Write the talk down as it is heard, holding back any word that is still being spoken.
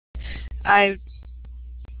I'd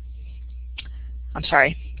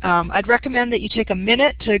recommend that you take a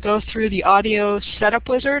minute to go through the audio setup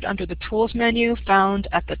wizard under the tools menu found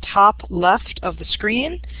at the top left of the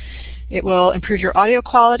screen. It will improve your audio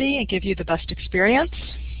quality and give you the best experience.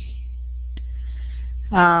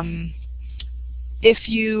 If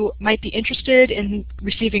you might be interested in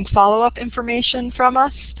receiving follow-up information from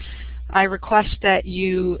us, I request that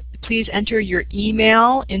you please enter your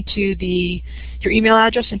email your email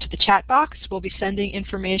address into the chat box. We'll be sending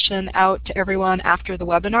information out to everyone after the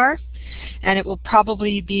webinar, and it will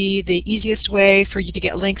probably be the easiest way for you to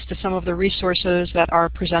get links to some of the resources that our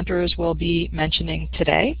presenters will be mentioning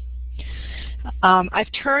today.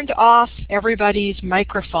 I've turned off everybody's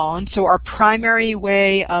microphone, so our primary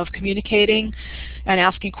way of communicating and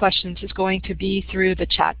asking questions is going to be through the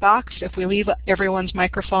chat box. If we leave everyone's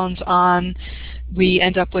microphones on, we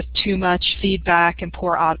end up with too much feedback and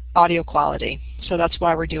poor audio quality. So that's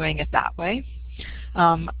why we're doing it that way.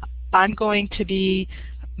 I'm going to be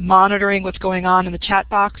monitoring what's going on in the chat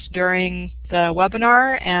box during the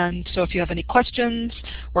webinar, and so if you have any questions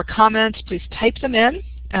or comments, please type them in.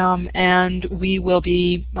 And we will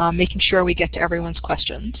be making sure we get to everyone's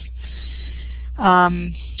questions.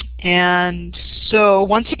 And so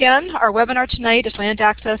once again, our webinar tonight is Land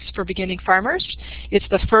Access for Beginning Farmers. It's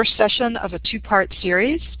the first session of a two-part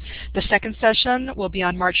series. The second session will be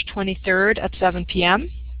on March 23rd at 7 p.m.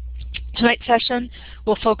 Tonight's session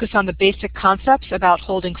will focus on the basic concepts about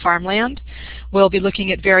holding farmland. We'll be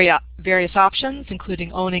looking at various options,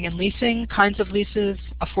 including owning and leasing, kinds of leases,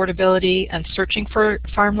 affordability, and searching for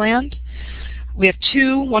farmland. We have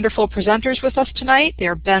two wonderful presenters with us tonight. They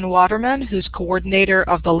are Ben Waterman, who's coordinator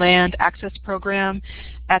of the Land Access Program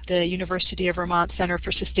at the University of Vermont Center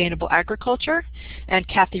for Sustainable Agriculture, and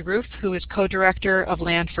Kathy Roof, who is co-director of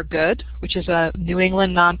Land for Good, which is a New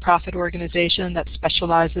England nonprofit organization that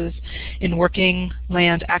specializes in working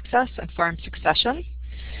land access and farm succession.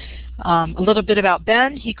 A little bit about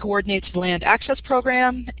Ben. He coordinates the Land Access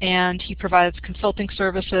Program, and he provides consulting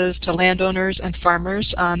services to landowners and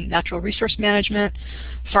farmers on natural resource management,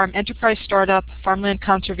 farm enterprise startup, farmland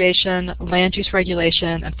conservation, land use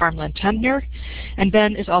regulation, and farmland tenure. And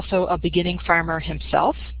Ben is also a beginning farmer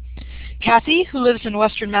himself. Kathy, who lives in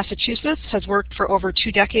Western Massachusetts, has worked for over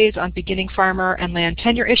 2 decades on beginning farmer and land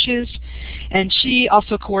tenure issues, and she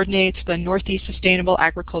also coordinates the Northeast Sustainable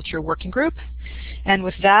Agriculture Working Group. And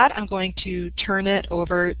with that, I'm going to turn it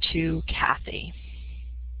over to Kathy.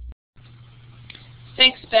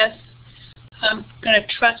 Thanks, Beth. I'm going to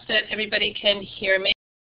trust that everybody can hear me.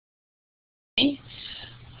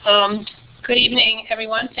 Good evening,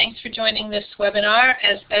 everyone. Thanks for joining this webinar.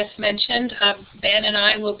 As Beth mentioned, Ben and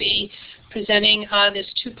I will be presenting this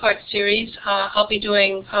two-part series. I'll be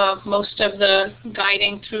doing most of the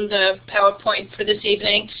guiding through the PowerPoint for this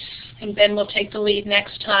evening, and Ben will take the lead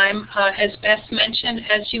next time. As Beth mentioned,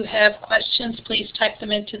 as you have questions, please type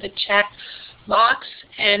them into the chat box.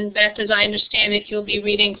 And Beth, as I understand it, you'll be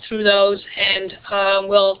reading through those, and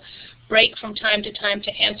we'll break from time to time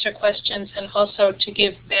to answer questions and also to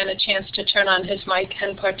give Ben a chance to turn on his mic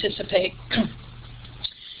and participate.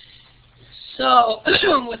 So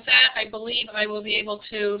with that, I believe I will be able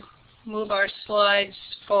to move our slides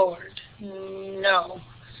forward. No.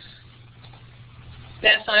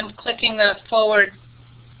 Beth, I'm clicking the forward.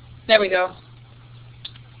 There we go.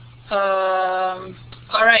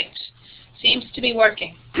 All right. Seems to be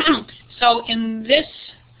working. So in this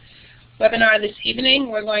webinar this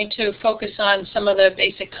evening, we're going to focus on some of the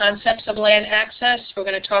basic concepts of land access. We're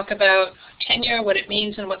going to talk about tenure, what it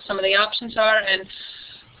means and what some of the options are, and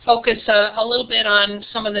focus a little bit on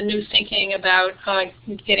some of the new thinking about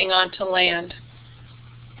getting onto land.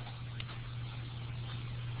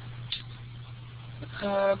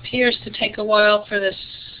 Appears to take a while for this.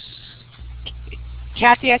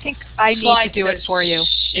 Kathy, I think I need to do it for you.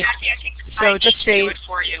 So just say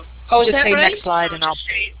next slide,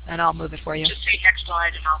 and I'll move it for you. Just say next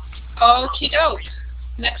slide, and I'll. Okie doke.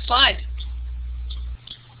 Next slide.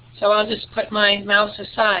 So I'll just put my mouse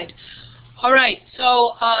aside. All right.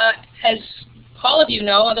 So as all of you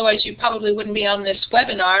know, otherwise you probably wouldn't be on this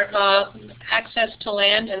webinar, access to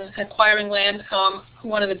land and acquiring land,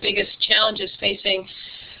 one of the biggest challenges facing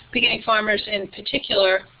beginning farmers in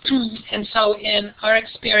particular. And so in our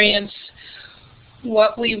experience,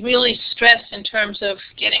 what we really stress in terms of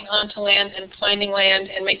getting onto land and finding land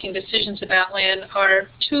and making decisions about land are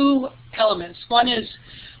two elements. One is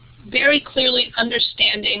very clearly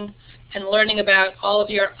understanding and learning about all of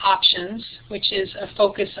your options, which is a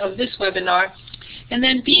focus of this webinar, and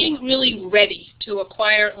then being really ready to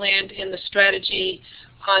acquire land in the strategy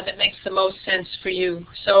that makes the most sense for you.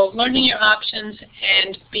 So learning your options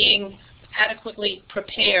and being adequately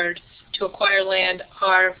prepared to acquire land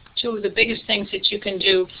are two of the biggest things that you can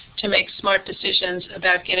do to make smart decisions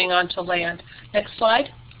about getting onto land. Next slide.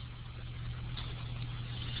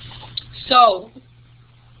 So,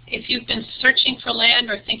 if you've been searching for land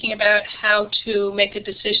or thinking about how to make a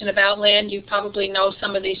decision about land, you probably know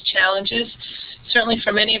some of these challenges. Certainly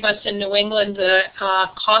for many of us in New England, the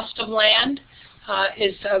cost of land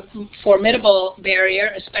is a formidable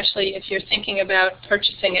barrier, especially if you're thinking about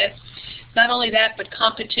purchasing it. Not only that, but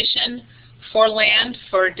competition for land,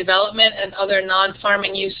 for development and other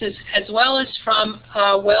non-farming uses, as well as from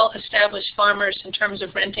well-established farmers in terms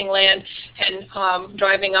of renting land and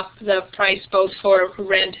driving up the price both for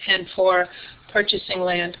rent and for purchasing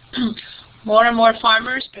land. More and more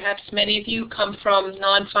farmers, perhaps many of you, come from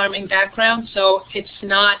non-farming backgrounds, so it's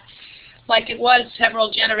not like it was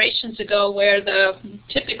several generations ago where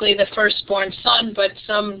typically the firstborn son, but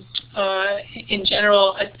some, in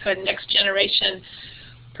general, a next generation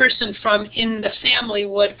person from in the family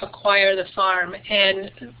would acquire the farm, and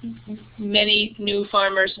many new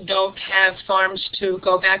farmers don't have farms to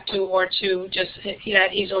go back to or to just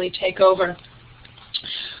that easily take over.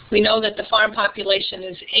 We know that the farm population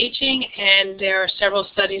is aging, and there are several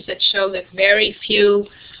studies that show that very few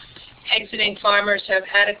exiting farmers have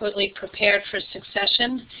adequately prepared for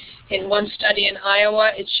succession. In one study in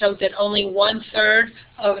Iowa, it showed that only 1/3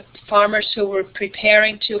 of farmers who were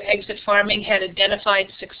preparing to exit farming had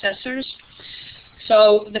identified successors.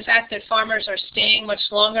 So the fact that farmers are staying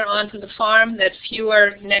much longer onto the farm, that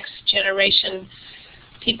fewer next generation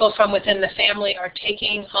people from within the family are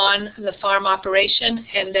taking on the farm operation,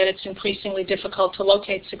 and that it's increasingly difficult to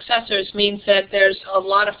locate successors, means that there's a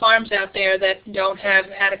lot of farms out there that don't have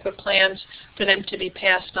adequate plans for them to be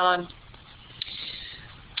passed on.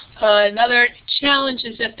 Another challenge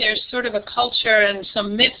is that there's sort of a culture and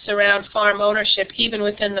some myths around farm ownership, even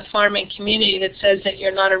within the farming community, that says that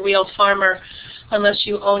you're not a real farmer unless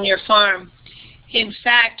you own your farm. In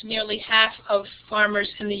fact, nearly half of farmers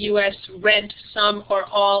in the U.S. rent some or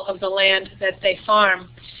all of the land that they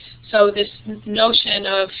farm. So this notion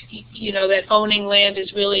of, that owning land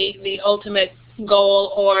is really the ultimate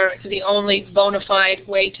goal or the only bona fide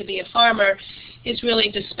way to be a farmer is really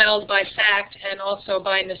dispelled by fact and also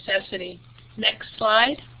by necessity. Next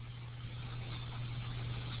slide.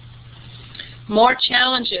 More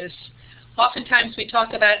challenges. Oftentimes we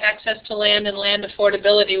talk about access to land and land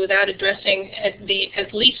affordability without addressing the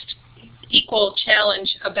at least equal challenge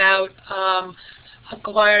about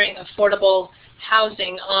acquiring affordable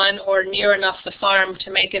housing on or near enough the farm to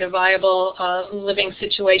make it a viable living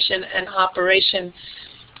situation and operation.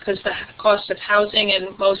 Because the cost of housing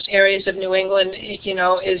in most areas of New England,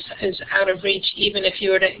 is out of reach, even if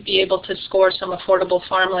you were to be able to score some affordable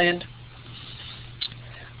farmland.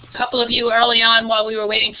 A couple of you early on, while we were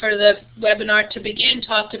waiting for the webinar to begin,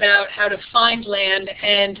 talked about how to find land,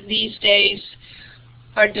 and these days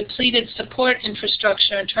our depleted support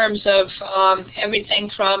infrastructure in terms of everything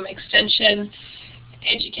from extension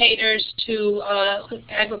educators to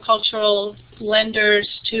agricultural lenders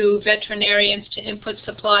to veterinarians to input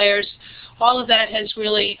suppliers, all of that has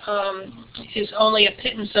really is only a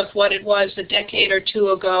pittance of what it was a decade or two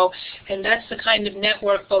ago, and that's the kind of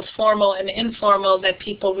network, both formal and informal, that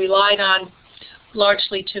people relied on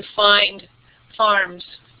largely to find farms.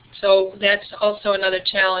 So that's also another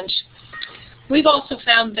challenge. We've also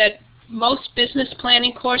found that most business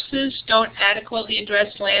planning courses don't adequately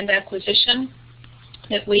address land acquisition,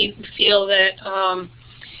 that we feel that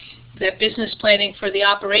that business planning for the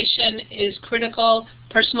operation is critical,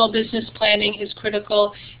 personal business planning is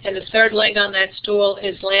critical, and the third leg on that stool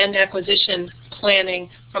is land acquisition planning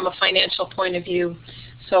from a financial point of view.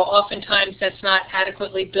 So oftentimes that's not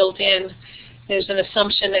adequately built in. There's an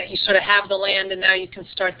assumption that you sort of have the land and now you can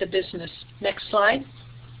start the business. Next slide.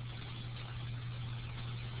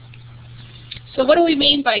 So what do we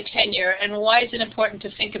mean by tenure, and why is it important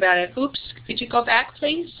to think about it? Oops, could you go back,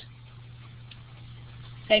 please?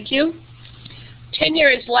 Thank you. Tenure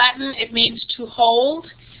is Latin. It means to hold,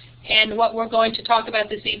 and what we're going to talk about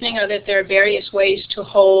this evening are that there are various ways to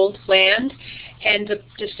hold land, and the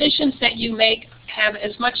decisions that you make have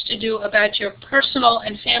as much to do about your personal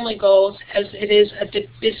and family goals as it is a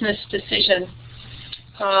business decision.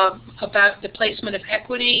 About the placement of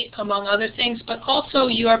equity, among other things, but also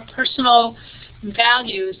your personal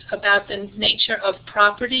values about the nature of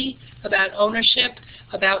property, about ownership,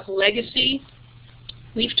 about legacy.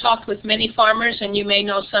 We've talked with many farmers, and you may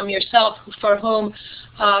know some yourself, for whom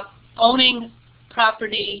owning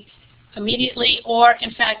property immediately or,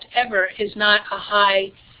 in fact, ever is not a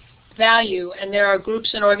high value, and there are groups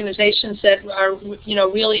and organizations that are,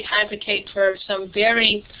 really advocate for some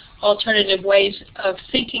very alternative ways of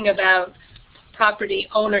thinking about property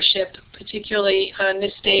ownership, particularly in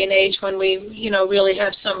this day and age when we, really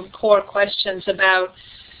have some core questions about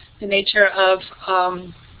the nature of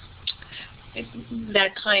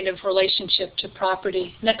that kind of relationship to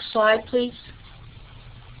property. Next slide, please.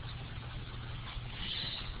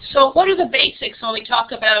 So what are the basics when we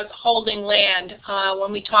talk about holding land,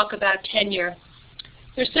 when we talk about tenure?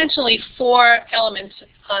 There are essentially 4 elements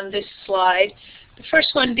on this slide. The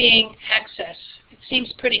first one being access. It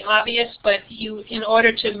seems pretty obvious, but in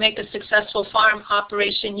order to make a successful farm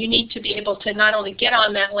operation, you need to be able to not only get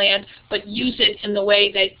on that land, but use it in the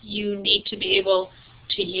way that you need to be able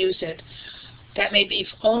to use it. That may be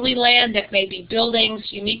only land, that may be buildings.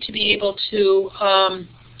 You need to be able to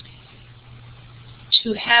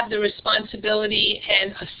have the responsibility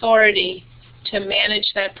and authority to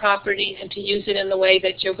manage that property and to use it in the way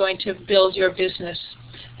that you're going to build your business.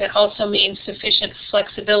 That also means sufficient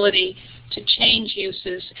flexibility to change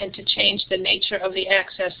uses and to change the nature of the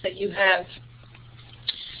access that you have.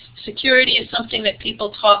 Security is something that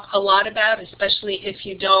people talk a lot about, especially if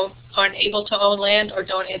you aren't able to own land or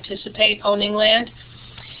don't anticipate owning land.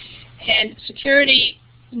 And security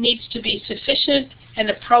needs to be sufficient and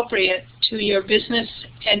appropriate to your business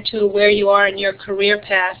and to where you are in your career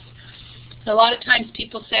path. A lot of times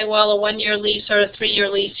people say, well, a 1-year lease or a 3-year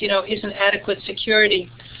lease, isn't adequate security.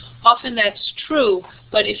 Often that's true,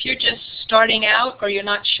 but if you're just starting out or you're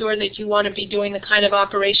not sure that you want to be doing the kind of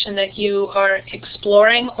operation that you are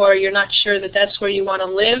exploring, or you're not sure that that's where you want to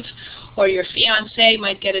live, or your fiancé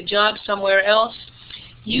might get a job somewhere else,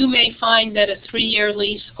 you may find that a 3-year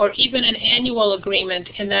lease or even an annual agreement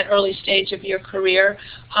in that early stage of your career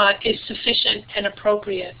is sufficient and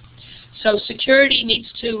appropriate. So security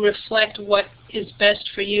needs to reflect what is best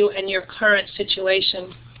for you and your current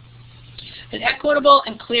situation. An equitable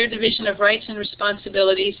and clear division of rights and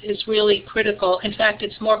responsibilities is really critical. In fact,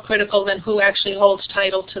 it's more critical than who actually holds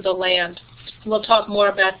title to the land. We'll talk more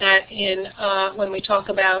about that when we talk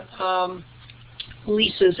about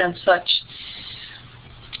leases and such.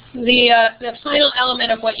 The final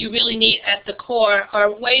element of what you really need at the core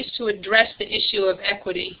are ways to address the issue of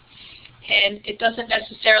equity. And it doesn't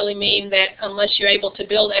necessarily mean that unless you're able to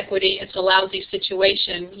build equity, it's a lousy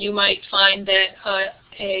situation. You might find that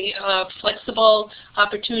a flexible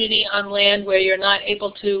opportunity on land where you're not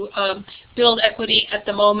able to build equity at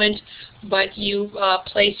the moment, but you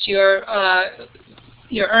place your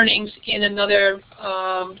earnings in another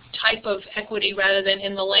type of equity rather than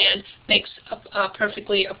in the land makes a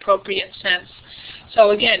perfectly appropriate sense.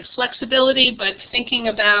 So again, flexibility, but thinking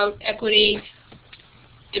about equity,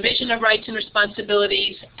 division of rights and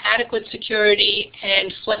responsibilities, adequate security,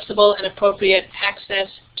 and flexible and appropriate access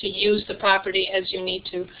to use the property as you need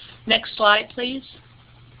to. Next slide, please.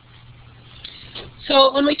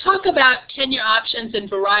 So when we talk about tenure options and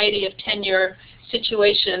variety of tenure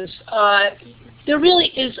situations, there really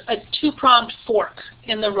is a 2-pronged fork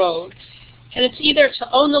in the road, and it's either to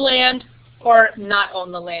own the land or not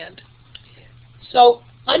own the land. So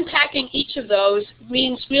unpacking each of those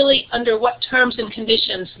means really under what terms and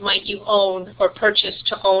conditions might you own or purchase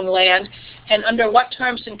to own land, and under what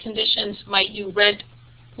terms and conditions might you rent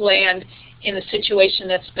land in a situation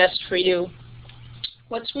that's best for you.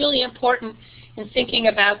 What's really important in thinking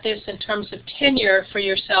about this in terms of tenure for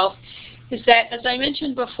yourself is that, as I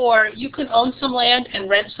mentioned before, you can own some land and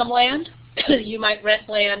rent some land. You might rent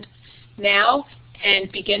land now and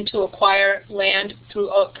begin to acquire land through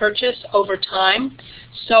a purchase over time.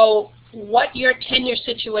 So what your tenure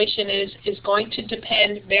situation is going to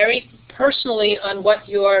depend very personally on what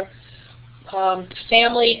your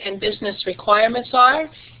family and business requirements are.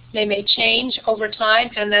 They may change over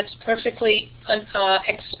time, and that's perfectly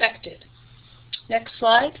expected. Next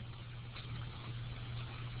slide.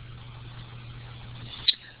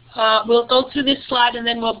 We'll go through this slide and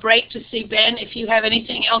then we'll break to see, Ben, if you have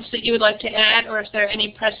anything else that you would like to add or if there are any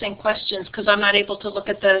pressing questions, because I'm not able to look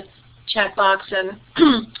at the chat box and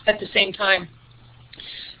at the same time.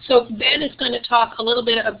 So Ben is going to talk a little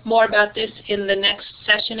bit more about this in the next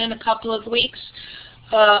session in a couple of weeks.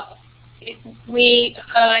 In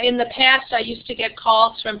the past, I used to get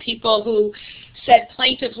calls from people who said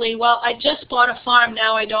plaintively, well, I just bought a farm,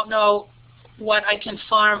 now I don't know what I can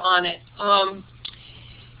farm on it.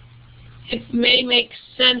 It may make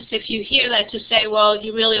sense if you hear that to say, well,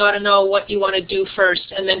 you really ought to know what you want to do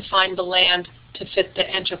first and then find the land to fit the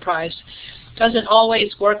enterprise. doesn't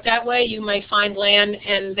always work that way. You may find land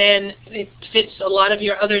and then it fits a lot of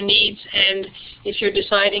your other needs, and if you're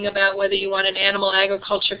deciding about whether you want an animal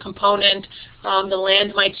agriculture component, the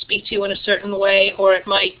land might speak to you in a certain way, or it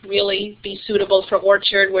might really be suitable for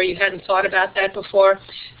orchard where you hadn't thought about that before.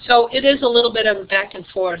 So it is a little bit of a back and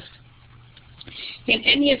forth. In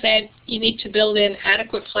any event, you need to build in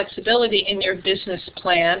adequate flexibility in your business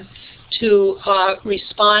plan to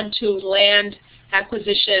respond to land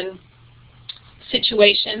acquisition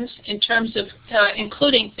situations in terms of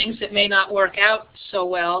including things that may not work out so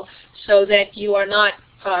well, so that you are not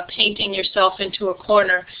painting yourself into a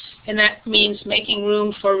corner. And that means making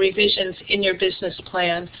room for revisions in your business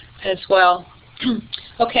plan as well.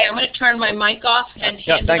 Okay, I'm going to turn my mic off and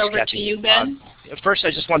hand it over to you, Ben. First,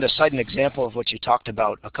 I just wanted to cite an example of what you talked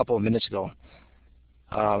about a couple of minutes ago.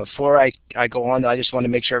 Before I go on, I just want to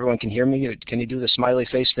make sure everyone can hear me. Can you do the smiley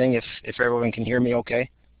face thing if everyone can hear me okay?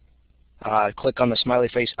 Click on the smiley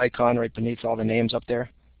face icon right beneath all the names up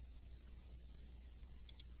there.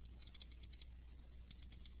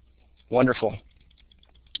 Wonderful.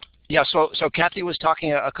 Yeah, so Kathy was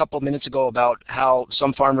talking a couple of minutes ago about how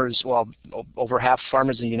some farmers, well, over half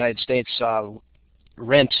farmers in the United States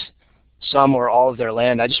rent some or all of their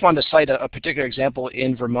land. I just wanted to cite a particular example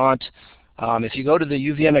in Vermont. If you go to the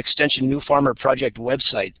UVM Extension New Farmer Project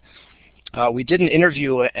website, we did an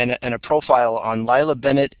interview and a profile on Lila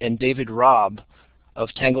Bennett and David Robb of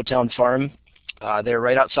Tangletown Farm. They're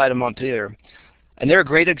right outside of Montpelier. And they're a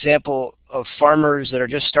great example of farmers that are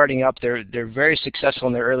just starting up. They're very successful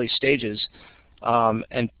in their early stages.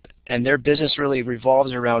 And their business really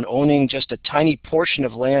revolves around owning just a tiny portion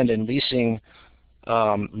of land and leasing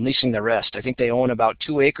the rest. I think they own about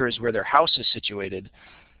 2 acres where their house is situated.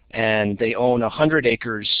 And they own 100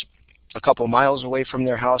 acres a couple miles away from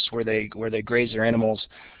their house where they graze their animals,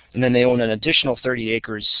 and then they own an additional 30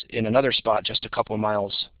 acres in another spot just a couple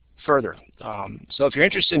miles further. So if you're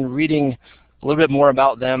interested in reading a little bit more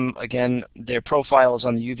about them, again, their profile is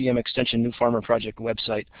on the UVM Extension New Farmer Project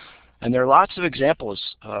website, and there are lots of examples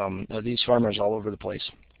of these farmers all over the place.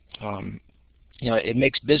 It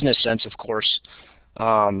makes business sense, of course,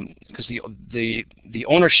 because the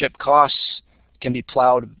ownership costs can be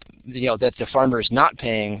plowed, that the farmer is not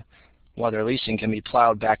paying while they're leasing can be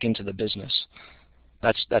plowed back into the business.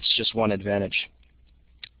 That's just one advantage.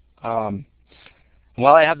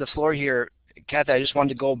 While I have the floor here, Kathy, I just wanted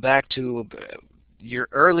to go back to your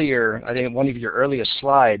earlier, I think one of your earliest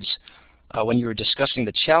slides when you were discussing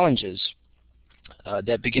the challenges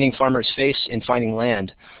that beginning farmers face in finding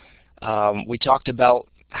land. We talked about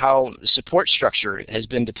how the support structure has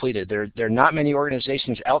been depleted. There are not many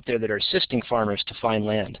organizations out there that are assisting farmers to find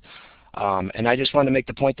land. And I just want to make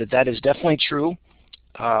the point that is definitely true.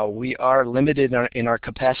 We are limited in our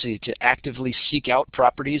capacity to actively seek out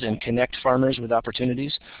properties and connect farmers with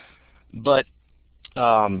opportunities. But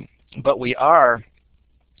we are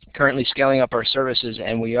currently scaling up our services,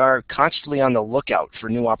 and we are constantly on the lookout for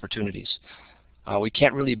new opportunities. We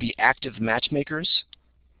can't really be active matchmakers,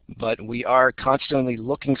 but we are constantly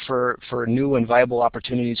looking for new and viable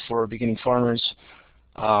opportunities for beginning farmers.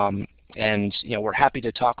 And we're happy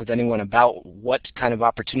to talk with anyone about what kind of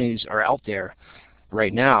opportunities are out there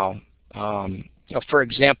right now. For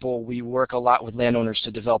example, we work a lot with landowners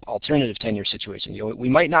to develop alternative tenure situations. We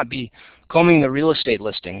might not be combing the real estate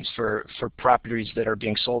listings for properties that are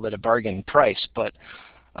being sold at a bargain price, but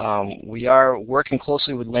we are working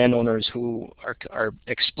closely with landowners who are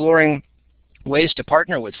exploring ways to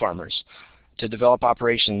partner with farmers to develop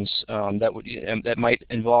operations that might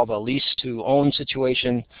involve a lease to own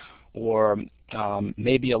situation, or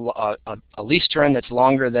maybe a lease term that's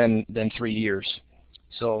longer than 3 years.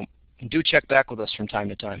 So do check back with us from time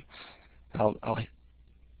to time. I'll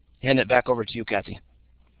hand it back over to you, Kathy.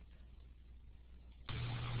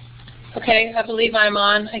 Okay, I believe I'm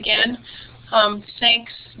on again.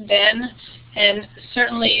 Thanks, Ben. And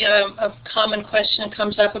certainly a common question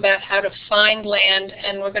comes up about how to find land,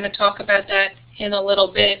 and we're going to talk about that in a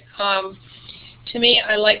little bit. To me,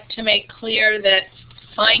 I like to make clear that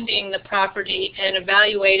finding the property and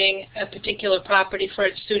evaluating a particular property for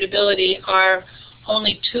its suitability are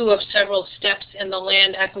only 2 of several steps in the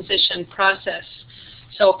land acquisition process.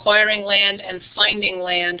 So acquiring land and finding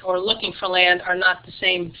land or looking for land are not the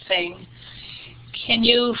same thing. Can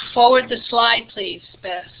you forward the slide, please,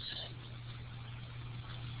 Beth?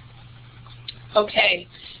 Okay,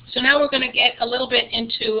 so now we're going to get a little bit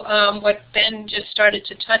into what Ben just started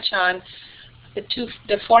to touch on.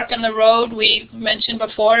 The fork in the road we mentioned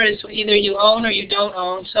before is either you own or you don't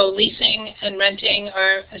own. So leasing and renting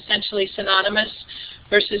are essentially synonymous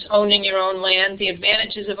versus owning your own land. The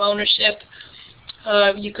advantages of ownership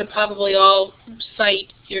you could probably all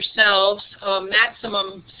cite yourselves.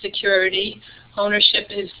 Maximum security. Ownership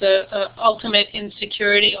is the ultimate in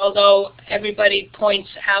security, although everybody points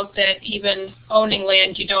out that even owning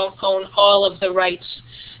land, you don't own all of the rights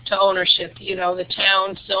to ownership. You know, the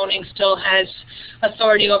town zoning still has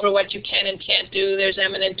authority over what you can and can't do. There's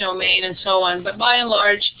eminent domain and so on. But by and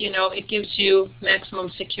large, you know, it gives you maximum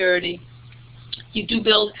security. You do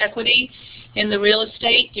build equity in the real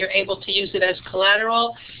estate. You're able to use it as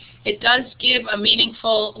collateral. It does give a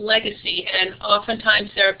meaningful legacy, and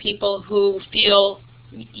oftentimes there are people who feel,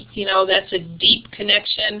 you know, that's a deep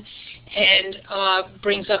connection and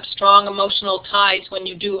brings up strong emotional ties when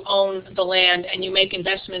you do own the land and you make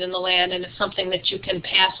investment in the land, and it's something that you can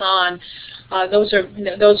pass on. Those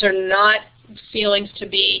are not feelings to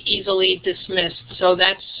be easily dismissed. So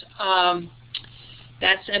that's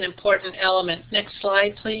an important element. Next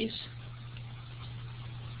slide, please.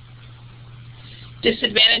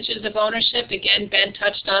 Disadvantages of ownership, again, Ben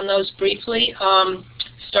touched on those briefly.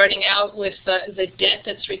 Starting out with the debt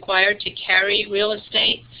that's required to carry real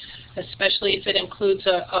estate, especially if it includes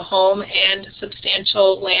a home and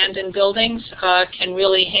substantial land and buildings, can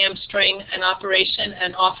really hamstring an operation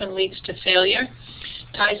and often leads to failure.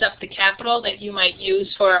 Ties up the capital that you might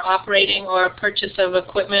use for operating or purchase of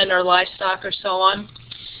equipment or livestock or so on.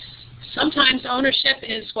 Sometimes ownership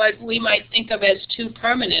is what we might think of as too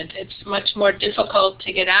permanent. It's much more difficult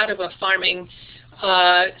to get out of a farming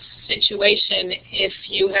situation if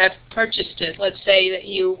you have purchased it. Let's say that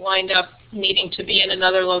you wind up needing to be in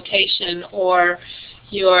another location, or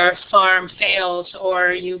your farm fails,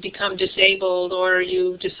 or you become disabled, or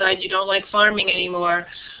you decide you don't like farming anymore.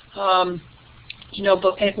 You know,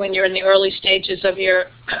 but when you're in the early stages of your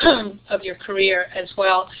of your career as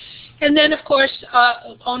well. And then, of course,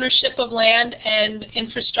 ownership of land and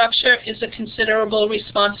infrastructure is a considerable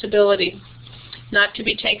responsibility, not to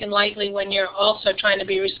be taken lightly when you're also trying to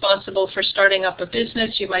be responsible for starting up a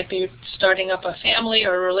business. You might be starting up a family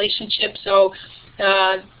or a relationship. So,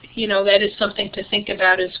 you know, that is something to think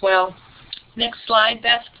about as well. Next slide,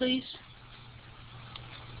 Beth, please.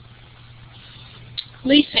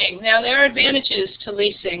 Leasing. Now, there are advantages to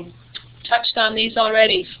leasing. Touched on these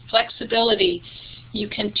already. Flexibility. You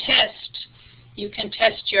can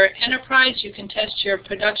test your enterprise, you can test your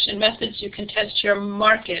production methods, you can test your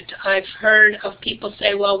market. I've heard of people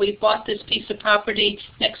say, well, we bought this piece of property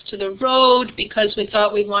next to the road because we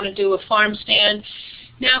thought we'd want to do a farm stand.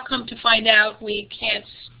 Now come to find out we can't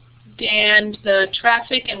stand the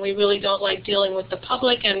traffic and we really don't like dealing with the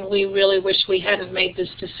public and we really wish we hadn't made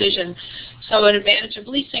this decision. So an advantage of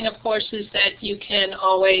leasing, of course, is that you can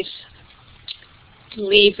always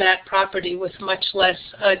leave that property with much less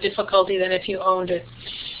difficulty than if you owned it.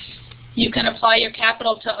 You can apply your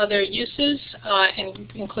capital to other uses,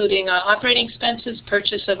 including operating expenses,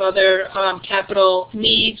 purchase of other capital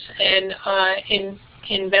needs, and in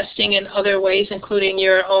investing in other ways, including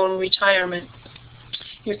your own retirement.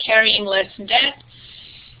 You're carrying less debt,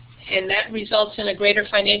 and that results in a greater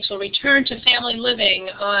financial return to family living.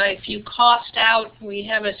 If you cost out, we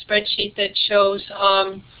have a spreadsheet that shows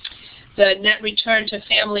the net return to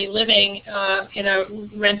family living in a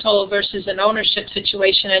rental versus an ownership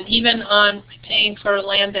situation, and even on paying for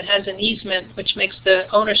land that has an easement, which makes the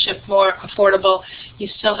ownership more affordable, you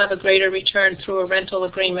still have a greater return through a rental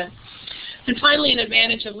agreement. And finally, an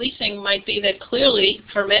advantage of leasing might be that clearly,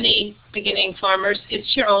 for many beginning farmers,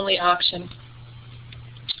 it's your only option.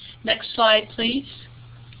 Next slide, please.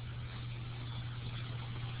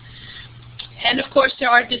 And of course, there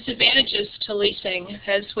are disadvantages to leasing.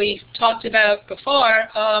 As we talked about before,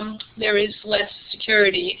 there is less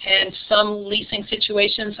security, and some leasing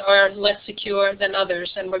situations are less secure than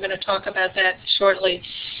others, and we're going to talk about that shortly.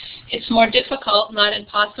 It's more difficult, not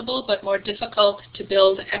impossible, but more difficult to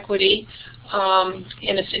build equity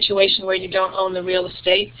in a situation where you don't own the real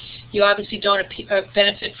estate. You obviously don't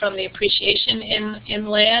benefit from the appreciation in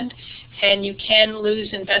land, and you can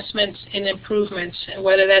lose investments in improvements,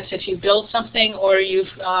 whether that's if you build something or you've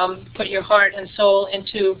put your heart and soul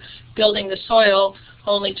into building the soil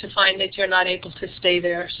only to find that you're not able to stay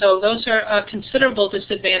there. So those are considerable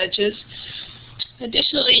disadvantages.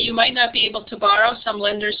 Additionally, you might not be able to borrow. Some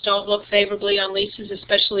lenders don't look favorably on leases,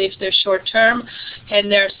 especially if they're short-term.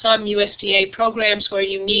 And there are some USDA programs where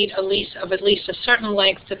you need a lease of at least a certain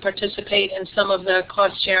length to participate in some of the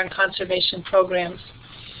cost share and conservation programs.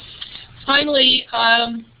 Finally,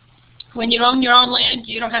 when you own your own land,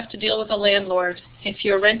 you don't have to deal with a landlord. If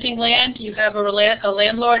you're renting land, you have a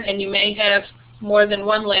landlord, and you may have more than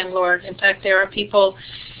one landlord. In fact, there are people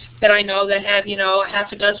that I know that have,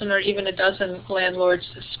 half a dozen or even a dozen landlords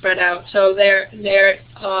spread out. So there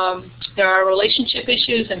are relationship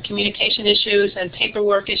issues and communication issues and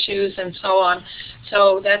paperwork issues and so on.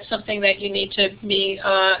 So that's something that you need to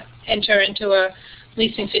enter into a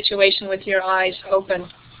leasing situation with your eyes open.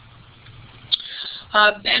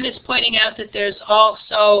 Ben is pointing out that there's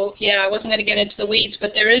also, I wasn't going to get into the weeds,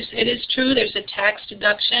 but it is true, there's a tax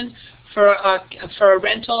deduction for a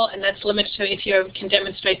rental, and that's limited to if you can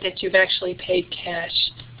demonstrate that you've actually paid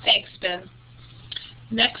cash. Thanks, Ben.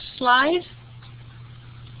 Next slide.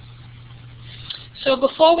 So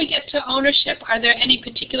before we get to ownership, are there any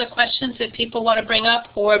particular questions that people want to bring up?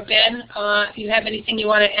 Or Ben, if you have anything you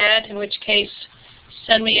want to add, in which case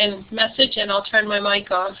send me a message and I'll turn my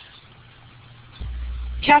mic off.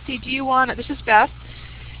 Kathy, this is Beth.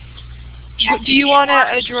 Do you want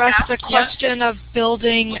to address the question of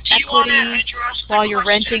building equity while you're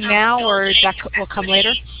renting now, or that will come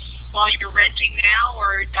later?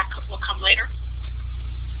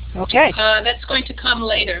 Okay. That's going to come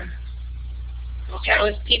later. Okay. So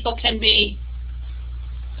if people can be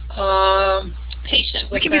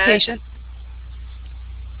patient with that. We can be patient.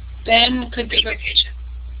 Ben could be patient.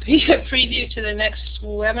 Be a preview to the next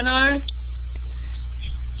webinar.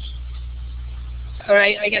 All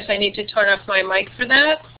right, I guess I need to turn off my mic for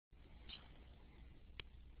that.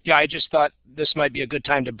 Yeah, I just thought this might be a good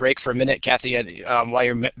time to break for a minute, Kathy. While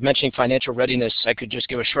you're mentioning financial readiness, I could just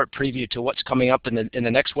give a short preview to what's coming up in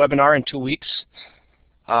the next webinar in 2 weeks.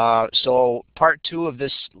 So part 2 of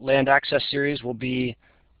this land access series will be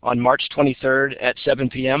on March 23rd at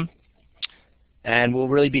 7 p.m. And we'll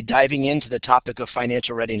really be diving into the topic of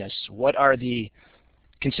financial readiness. What are the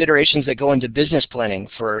considerations that go into business planning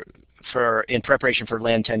in preparation for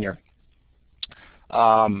land tenure?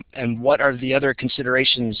 And what are the other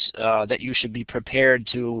considerations that you should be prepared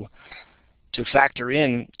to factor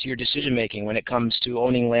in to your decision making when it comes to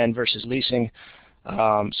owning land versus leasing?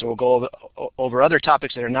 So we'll go over other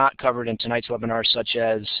topics that are not covered in tonight's webinar, such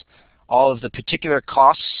as all of the particular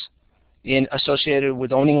costs associated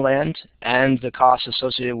with owning land and the costs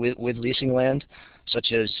associated with leasing land,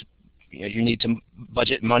 such as you need to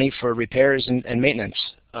budget money for repairs and maintenance.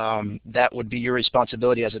 That would be your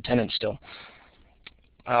responsibility as a tenant still.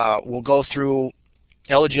 We'll go through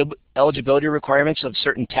eligibility requirements of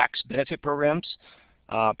certain tax benefit programs,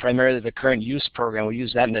 primarily the current use program. We'll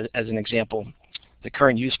use that as an example. The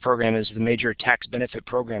current use program is the major tax benefit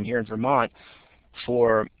program here in Vermont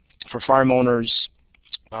for farm owners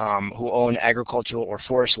who own agricultural or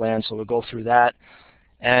forest land, so we'll go through that.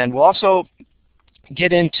 And we'll also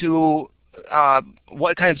get into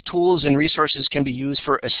what kind of tools and resources can be used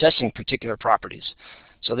for assessing particular properties.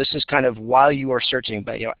 So this is kind of while you are searching,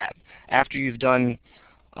 but after you've done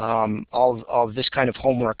all of this kind of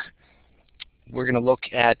homework, we're going to look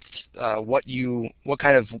at what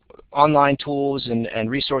kind of online tools and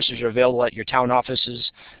resources are available at your town offices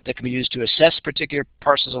that can be used to assess particular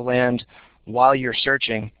parcels of land while you're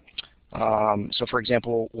searching. So for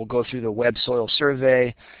example, we'll go through the web soil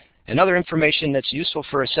survey and other information that's useful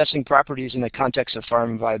for assessing properties in the context of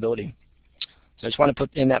farm viability. So I just want to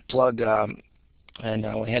put in that plug, and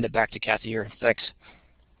I'll hand it back to Kathy here. Thanks.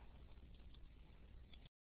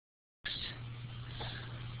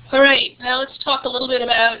 All right, now let's talk a little bit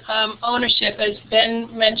about ownership. As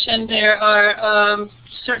Ben mentioned, there are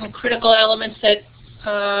certain critical elements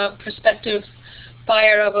that prospective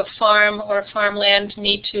buyer of a farm or farmland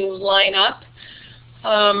need to line up.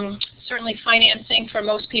 Certainly financing for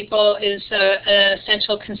most people is an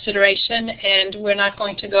essential consideration, and we're not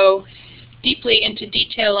going to go deeply into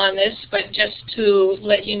detail on this, but just to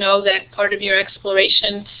let you know that part of your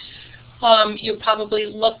exploration, you probably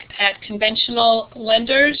look at conventional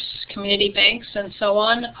lenders, community banks, and so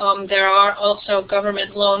on. There are also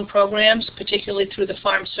government loan programs, particularly through the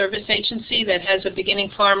Farm Service Agency, that has a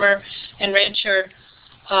beginning farmer and rancher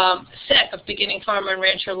set of beginning farmer and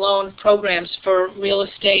rancher loan programs for real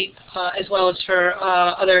estate as well as for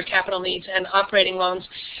other capital needs and operating loans.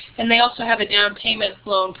 And they also have a down payment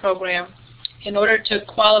loan program. In order to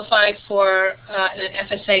qualify for an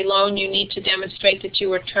FSA loan, you need to demonstrate that you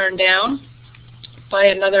were turned down by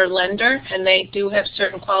another lender, and they do have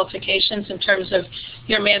certain qualifications in terms of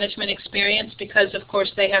your management experience because, of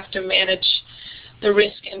course, they have to manage the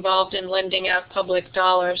risk involved in lending out public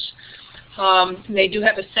dollars. They do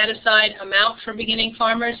have a set-aside amount for beginning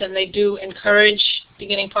farmers, and they do encourage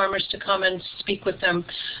beginning farmers to come and speak with them.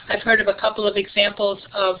 I've heard of a couple of examples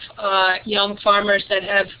of young farmers that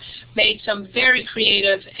have made some very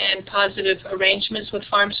creative and positive arrangements with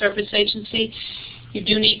Farm Service Agency. You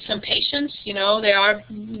do need some patience. You know, there are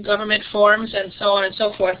government forms and so on and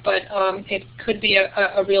so forth, but it could be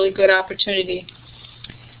a really good opportunity.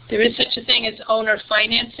 There is such a thing as owner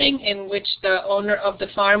financing, in which the owner of the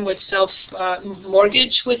farm would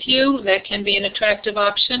self-mortgage with you. That can be an attractive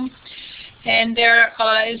option. And there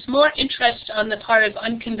is more interest on the part of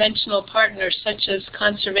unconventional partners, such as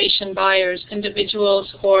conservation buyers,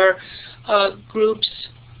 individuals or groups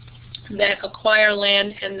that acquire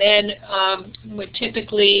land and then would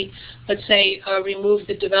typically, let's say, remove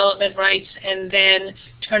the development rights and then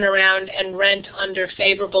turn around and rent under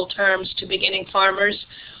favorable terms to beginning farmers.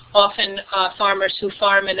 Often farmers who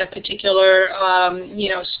farm in a particular,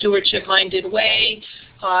 stewardship-minded way.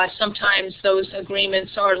 Sometimes those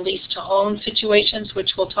agreements are lease-to-own situations,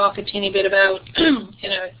 which we'll talk a teeny bit about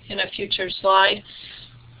in a future slide.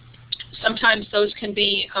 Sometimes those can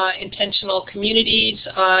be intentional communities.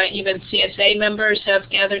 Even CSA members have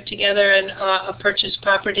gathered together and purchased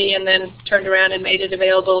property and then turned around and made it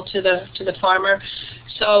available to the farmer.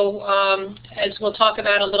 So as we'll talk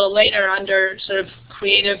about a little later, under sort of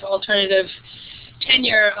creative alternative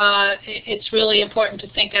tenure, it's really important to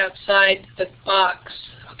think outside the box.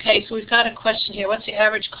 Okay, so we've got a question here. What's the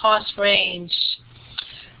average cost range?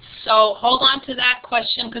 So hold on to that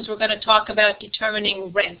question, because we're going to talk about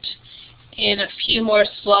determining rent in a few more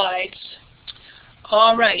slides.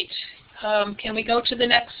 All right, can we go to the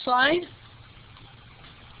next slide?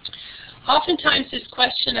 Oftentimes this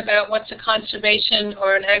question about what's a conservation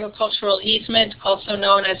or an agricultural easement, also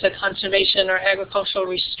known as a conservation or agricultural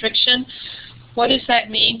restriction, what does that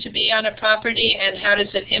mean to be on a property and how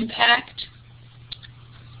does it impact?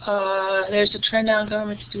 There's a trend now in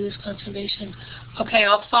government to do this conservation. Okay,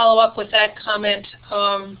 I'll follow up with that comment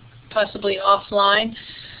possibly offline.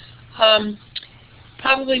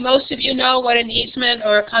 Probably most of you know what an easement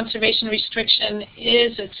or a conservation restriction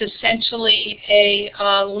is. It's essentially a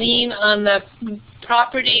lien on the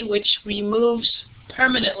property which removes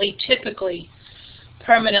permanently, typically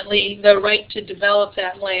permanently, the right to develop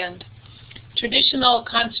that land. Traditional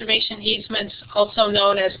conservation easements, also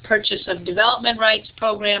known as purchase of development rights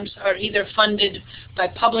programs, are either funded by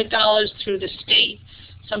public dollars through the state,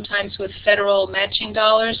 sometimes with federal matching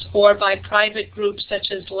dollars, or by private groups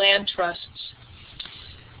such as land trusts.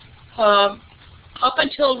 Up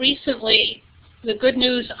until recently, the good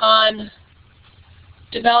news on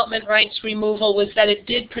development rights removal was that it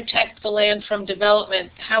did protect the land from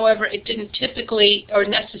development. However, it didn't typically, or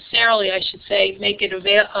necessarily, I should say, make it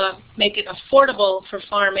affordable for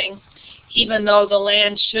farming. Even though the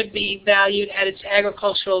land should be valued at its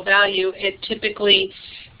agricultural value, it typically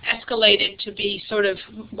escalated to be sort of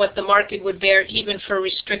what the market would bear, even for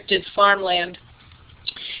restricted farmland.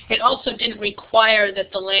 It also didn't require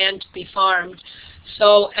that the land be farmed.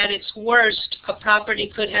 So at its worst, a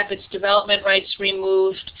property could have its development rights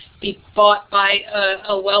removed, be bought by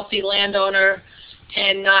a wealthy landowner,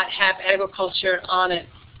 and not have agriculture on it.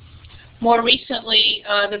 More recently,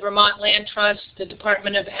 the Vermont Land Trust, the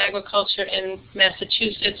Department of Agriculture in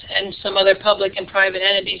Massachusetts, and some other public and private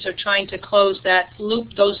entities are trying to close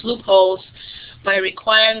those loopholes by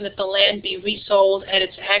requiring that the land be resold at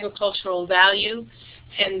its agricultural value,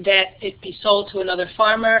 and that it be sold to another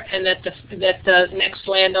farmer, and that the next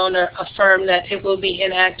landowner affirm that it will be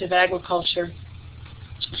in active agriculture.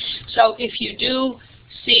 So if you do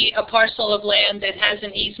see a parcel of land that has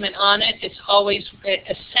an easement on it, it's always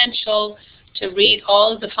essential to read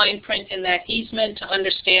all of the fine print in that easement to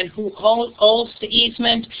understand who owns the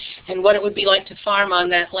easement and what it would be like to farm on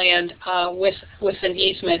that land with an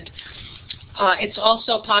easement. It's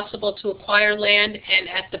also possible to acquire land and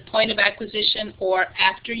at the point of acquisition or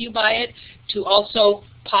after you buy it to also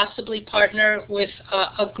possibly partner with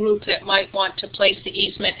a group that might want to place the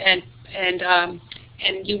easement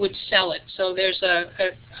and you would sell it. So there's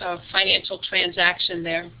a financial transaction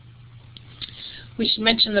there. We should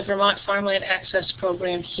mention the Vermont Farmland Access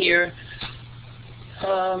Program here.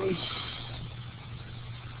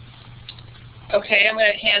 Okay, I'm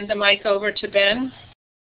going to hand the mic over to Ben.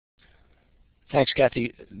 Thanks,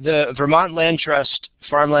 Kathy. The Vermont Land Trust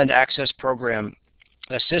Farmland Access Program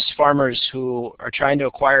assists farmers who are trying to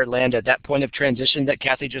acquire land at that point of transition that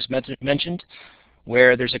Kathy just mentioned,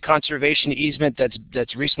 where there's a conservation easement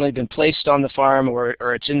that's recently been placed on the farm, or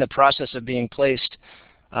it's in the process of being placed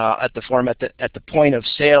at the farm at the point of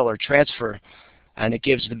sale or transfer, and it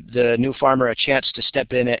gives the new farmer a chance to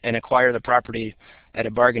step in and acquire the property at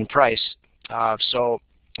a bargain price. So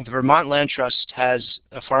the Vermont Land Trust has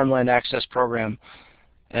a farmland access program,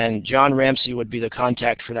 and John Ramsey would be the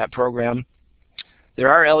contact for that program. There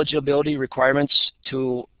are eligibility requirements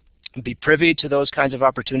to be privy to those kinds of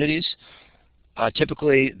opportunities.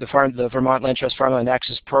 Typically, the Vermont Land Trust Farmland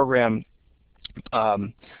Access Program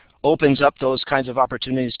opens up those kinds of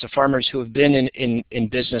opportunities to farmers who have been in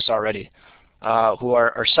business already, who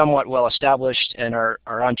are somewhat well established and are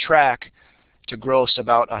on track to gross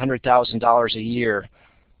about $100,000 a year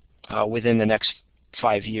within the next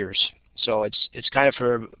 5 years. So it's kind of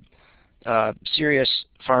for serious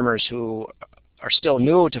farmers who are still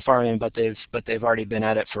new to farming, but they've already been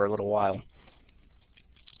at it for a little while.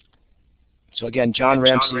 So again, John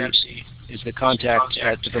Ramsey is the contact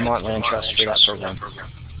at the Vermont Land Trust for that program.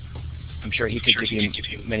 I'm sure he could give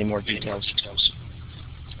you many more details.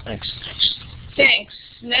 Thanks. Thanks.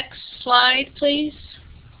 Next slide, please.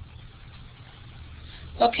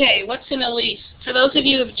 Okay, what's in a lease? For those of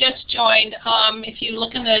you who have just joined, if you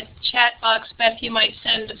look in the chat box, Beth, you might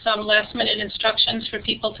send some last-minute instructions for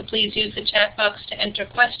people to please use the chat box to enter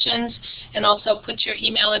questions, and also put your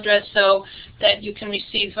email address so that you can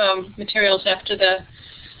receive materials after the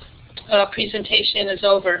presentation is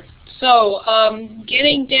over. So,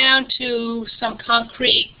 getting down to some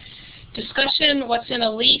concrete discussion, what's in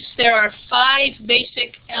a lease? There are 5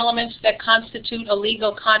 basic elements that constitute a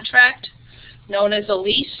legal contract, known as a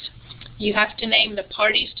lease. You have to name the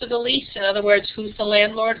parties to the lease. In other words, who's the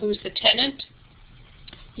landlord, who's the tenant.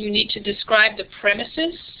 You need to describe the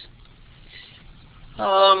premises.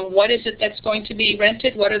 What is it that's going to be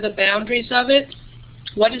rented? What are the boundaries of it?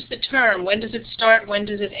 What is the term? When does it start? When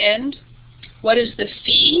does it end? What is the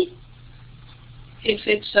fee? If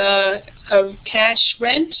it's a cash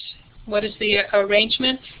rent, what is the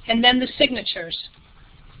arrangement? And then the signatures.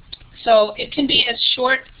 So it can be as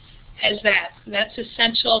short as that. And that's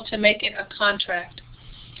essential to make it a contract.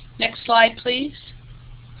 Next slide, please.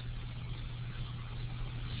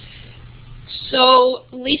 So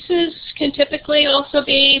leases can typically also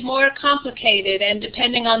be more complicated, and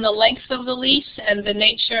depending on the length of the lease and the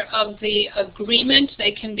nature of the agreement,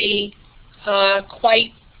 they can be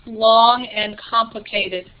quite long and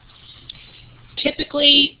complicated.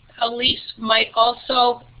 Typically, a lease might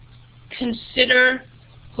also consider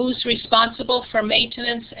who's responsible for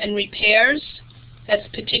maintenance and repairs. That's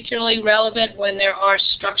particularly relevant when there are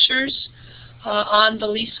structures on the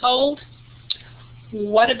leasehold.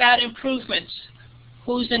 What about improvements?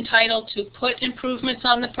 Who's entitled to put improvements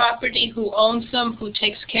on the property? Who owns them? Who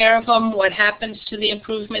takes care of them? What happens to the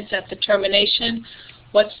improvements at the termination?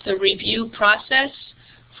 What's the review process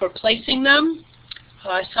for placing them?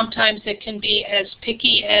 Sometimes it can be as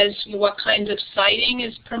picky as what kind of siding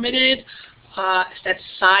is permitted. That's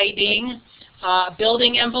siding,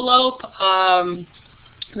 building envelope,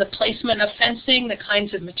 the placement of fencing, the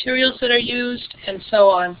kinds of materials that are used, and so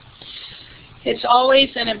on. It's always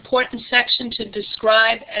an important section to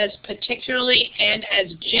describe as particularly and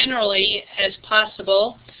as generally as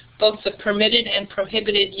possible both the permitted and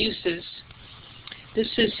prohibited uses. This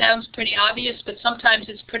sounds pretty obvious, but sometimes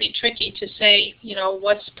it's pretty tricky to say, you know,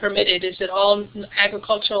 what's permitted. Is it all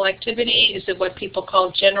agricultural activity? Is it what people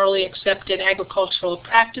call generally accepted agricultural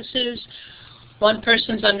practices? One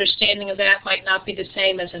person's understanding of that might not be the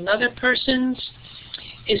same as another person's.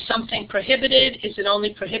 Is something prohibited? Is it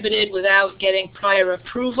only prohibited without getting prior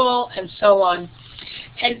approval? And so on.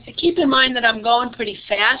 And keep in mind that I'm going pretty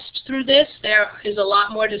fast through this. There is a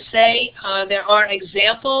lot more to say. There are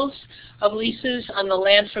examples of leases on the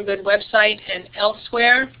Land for Good website and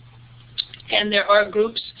elsewhere. And there are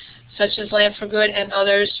groups such as Land for Good and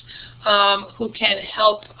others who can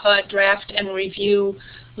help draft and review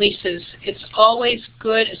leases. It's always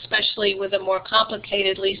good, especially with a more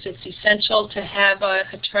complicated lease, it's essential to have an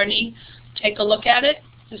attorney take a look at it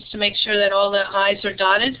just to make sure that all the I's are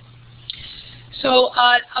dotted. So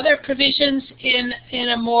other provisions in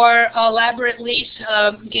a more elaborate lease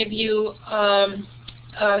give you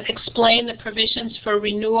explain the provisions for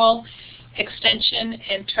renewal, extension,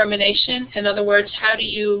 and termination. In other words, how do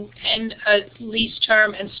you end a lease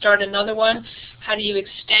term and start another one? How do you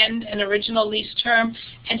extend an original lease term?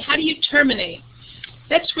 And how do you terminate?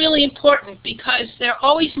 That's really important because there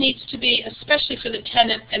always needs to be, especially for the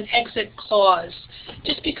tenant, an exit clause.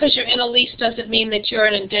 Just because you're in a lease doesn't mean that you're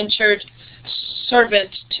an indentured servant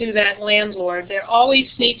to that landlord. There always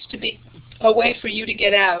needs to be a way for you to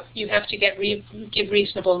get out. You have to give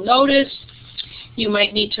reasonable notice. You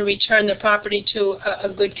might need to return the property to a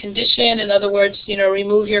good condition. In other words, you know,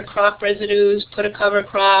 remove your crop residues, put a cover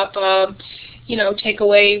crop, you know, take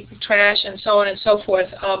away trash, and so on and so forth.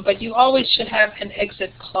 But you always should have an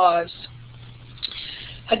exit clause.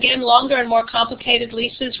 Again, longer and more complicated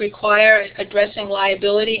leases require addressing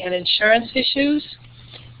liability and insurance issues.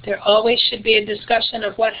 There always should be a discussion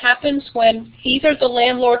of what happens when either the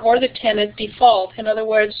landlord or the tenant default. In other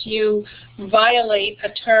words, you violate a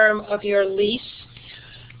term of your lease,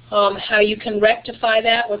 how you can rectify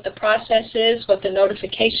that, what the process is, what the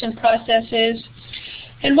notification process is,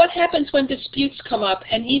 and what happens when disputes come up.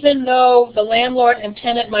 And even though the landlord and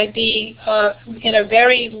tenant might be in a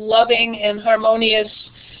very loving and harmonious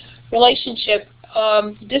relationship,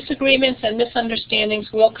 disagreements and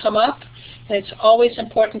misunderstandings will come up, and it's always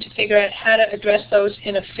important to figure out how to address those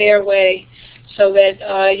in a fair way so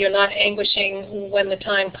that you're not anguishing when the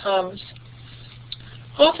time comes.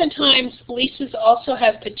 Oftentimes, leases also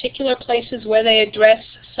have particular places where they address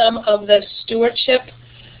some of the stewardship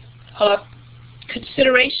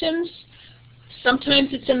considerations. Sometimes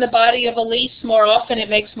it's in the body of a lease. More often it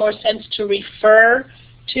makes more sense to refer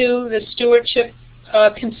to the stewardship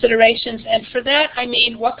considerations. And for that, I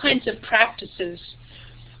mean what kinds of practices,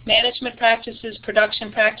 management practices,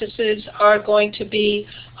 production practices, are going to be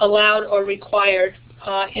allowed or required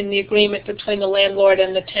in the agreement between the landlord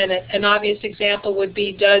and the tenant. An obvious example would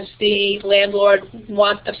be, does the landlord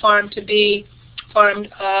want the farm to be farmed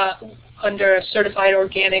under a certified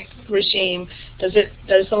organic regime? Does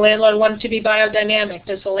the landlord want it to be biodynamic?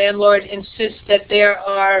 Does the landlord insist that there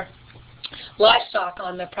are livestock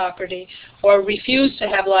on the property or refuse to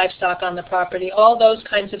have livestock on the property? All those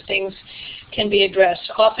kinds of things can be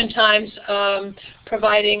addressed. Oftentimes,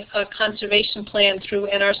 providing a conservation plan through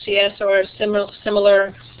NRCS or a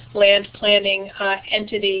similar land planning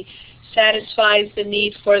entity satisfies the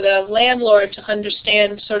need for the landlord to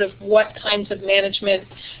understand sort of what kinds of management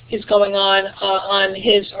is going on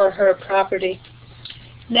his or her property.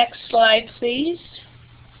 Next slide, please.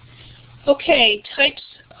 Okay, types.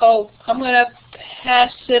 Oh, I'm going to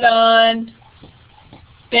pass it on.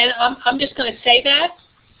 Ben, I'm just going to say that,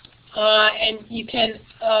 and you can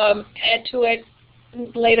add to it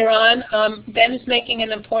later on. Ben is making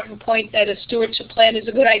an important point that a stewardship plan is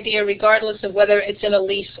a good idea regardless of whether it's in a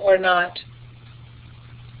lease or not.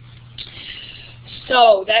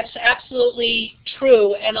 So that's absolutely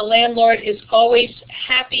true, and a landlord is always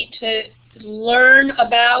happy to learn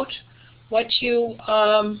about what you're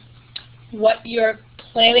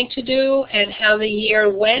planning to do and how the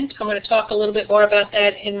year went. I'm going to talk a little bit more about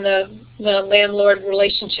that in the landlord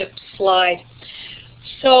relationship slide.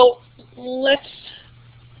 So let's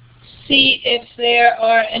see if there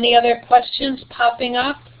are any other questions popping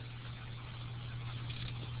up.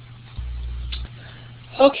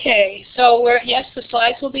 Okay, so yes, the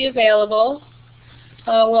slides will be available.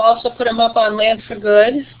 We'll also put them up on Land for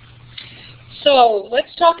Good. So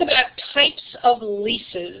let's talk about types of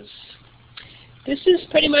leases. This is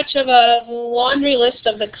pretty much of a laundry list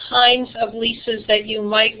of the kinds of leases that you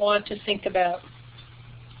might want to think about.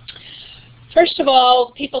 First of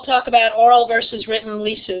all, people talk about oral versus written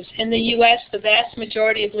leases. In the U.S., the vast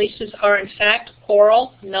majority of leases are in fact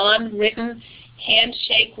oral, non-written,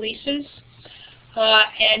 handshake leases.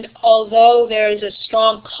 And although there is a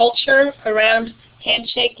strong culture around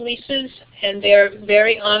handshake leases, and they're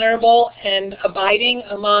very honorable and abiding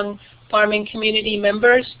among farming community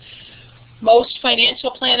members, most financial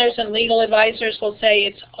planners and legal advisors will say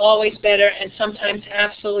it's always better and sometimes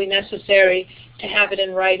absolutely necessary to have it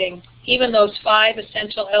in writing. Even those 5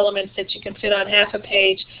 essential elements that you can fit on half a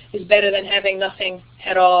page is better than having nothing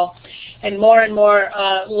at all. And more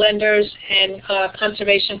lenders and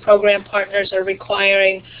conservation program partners are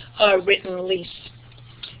requiring a written lease.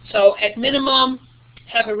 So at minimum,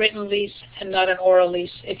 have a written lease and not an oral lease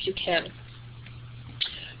if you can.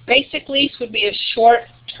 Basic lease would be a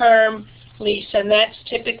short-term lease, and that's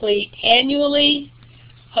typically annually.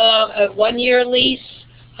 A 1-year lease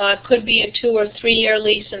could be a 2- or 3-year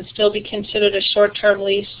lease and still be considered a short-term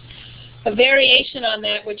lease. A variation on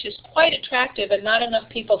that, which is quite attractive and not enough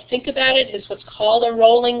people think about it, is what's called a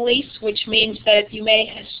rolling lease, which means that you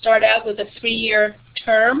may start out with a 3-year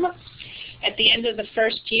term. At the end of the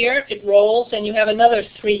first year, it rolls and you have another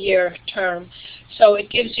 3-year term. So it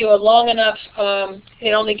gives you a long enough,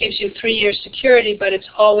 it only gives you 3-year security, but it's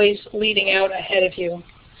always leading out ahead of you.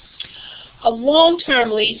 A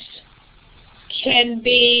long-term lease can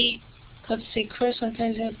be, let's see, Chris, one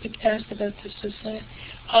thing I've been asked about this.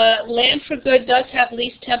 Land for Good does have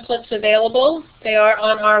lease templates available. They are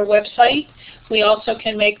on our website. We also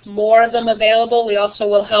can make more of them available. We also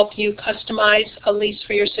will help you customize a lease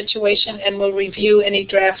for your situation, and we'll review any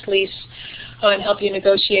draft lease and help you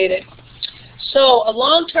negotiate it. So a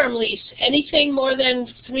long-term lease, anything more than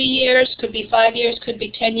 3 years, could be 5 years, could be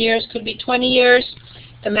 10 years, could be 20 years.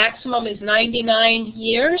 The maximum is 99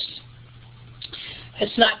 years.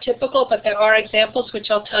 It's not typical, but there are examples which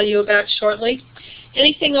I'll tell you about shortly.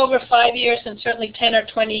 Anything over 5 years and certainly 10 or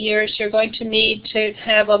 20 years, you're going to need to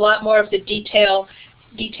have a lot more of the detailed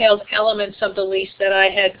elements of the lease that I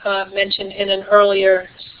had mentioned in an earlier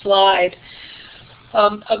slide.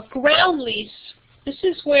 A ground lease, this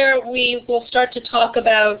is where we will start to talk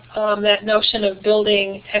about that notion of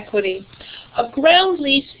building equity. A ground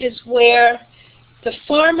lease is where the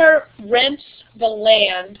farmer rents the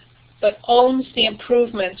land but owns the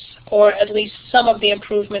improvements, or at least some of the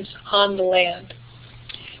improvements on the land.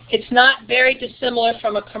 It's not very dissimilar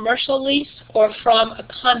from a commercial lease or from a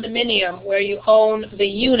condominium where you own the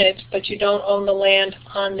unit but you don't own the land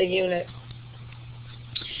on the unit.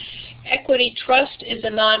 Equity Trust is a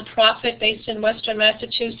nonprofit based in Western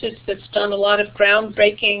Massachusetts that's done a lot of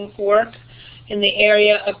groundbreaking work in the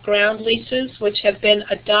area of ground leases, which have been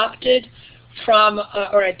adopted from,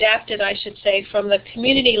 or adapted, I should say, from the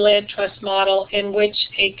community land trust model, in which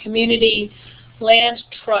a community land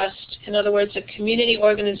trust, in other words, a community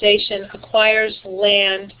organization, acquires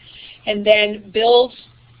land and then builds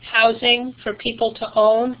housing for people to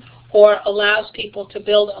own or allows people to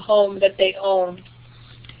build a home that they own.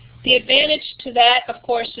 The advantage to that, of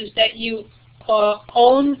course, is that you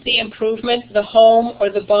own the improvement, the home or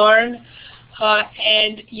the barn,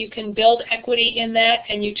 and you can build equity in that,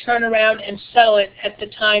 and you turn around and sell it at the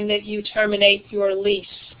time that you terminate your lease.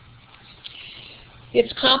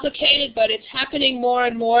 It's complicated, but it's happening more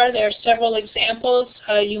and more. There are several examples.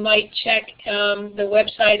 You might check the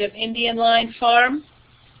website of Indian Line Farm.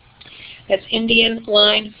 That's Indian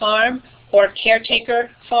Line Farm, or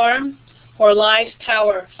Caretaker Farm, or Live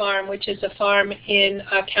Power Farm, which is a farm in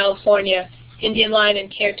California. Indian Line and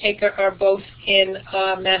Caretaker are both in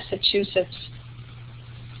Massachusetts.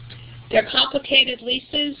 They're complicated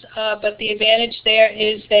leases, but the advantage there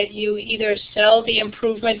is that you either sell the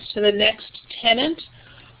improvements to the next tenant.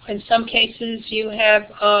 In some cases, you have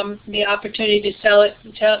the opportunity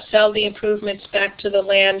to sell the improvements back to the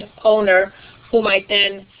landowner, who might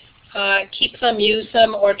then keep them, use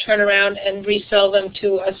them, or turn around and resell them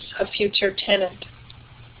to a future tenant.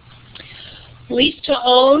 Lease to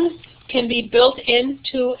own can be built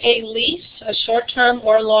into a lease, a short-term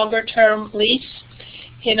or longer-term lease.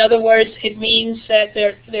 In other words, it means that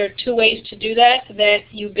there are two ways to do that, that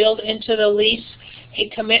you build into the lease a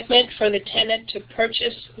commitment for the tenant to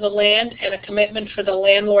purchase the land and a commitment for the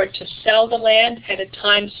landlord to sell the land at a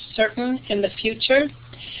time certain in the future.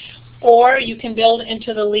 Or you can build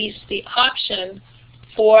into the lease the option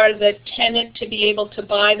for the tenant to be able to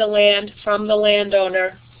buy the land from the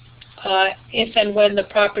landowner if and when the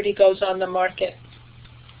property goes on the market.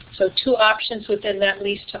 So two options within that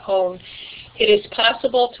lease to own. It is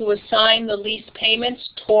possible to assign the lease payments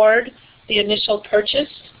toward the initial purchase.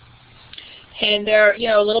 And there are,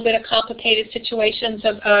 a little bit of complicated situations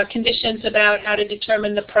of conditions about how to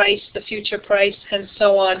determine the price, the future price, and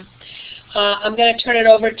so on. I'm going to turn it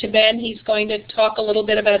over to Ben. He's going to talk a little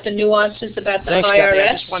bit about the nuances about the Thanks, IRS. Kathy.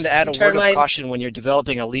 I just wanted to add a word of caution when you're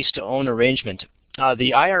developing a lease-to-own arrangement.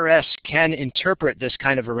 The IRS can interpret this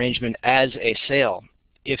kind of arrangement as a sale.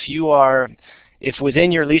 If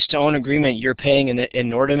within your lease-to-own agreement you're paying an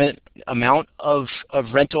inordinate amount of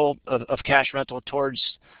cash rental towards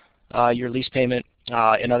your lease payment,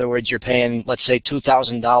 in other words, you're paying, let's say,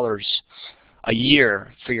 $2,000 a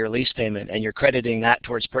year for your lease payment, and you're crediting that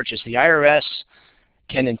towards purchase, the IRS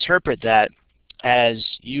can interpret that as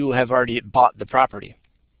you have already bought the property.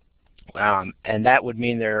 And that would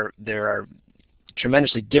mean there are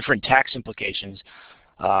tremendously different tax implications.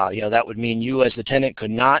 That would mean you as the tenant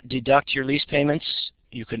could not deduct your lease payments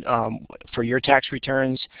for your tax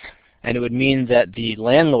returns, and it would mean that the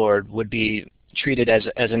landlord would be treated as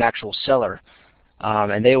an actual seller,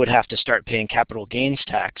 and they would have to start paying capital gains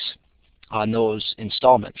tax on those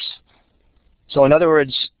installments. So in other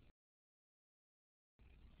words,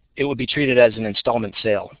 it would be treated as an installment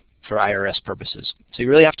sale for IRS purposes. So you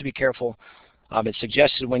really have to be careful. It's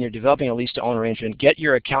suggested when you're developing a lease-to-own arrangement, get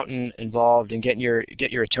your accountant involved and get your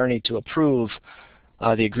attorney to approve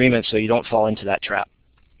the agreement so you don't fall into that trap.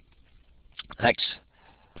 Thanks.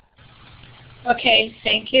 Okay,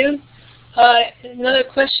 thank you. Another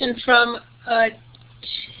question from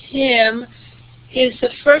Tim. Is the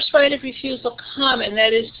first right of refusal common?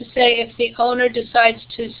 That is to say, if the owner decides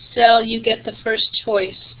to sell, you get the first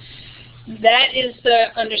choice. That is the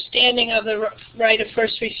understanding of the right of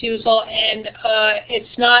first refusal, and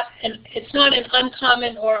it's not an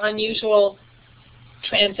uncommon or unusual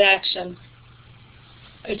transaction.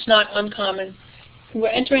 It's not uncommon. We're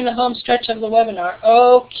entering the home stretch of the webinar.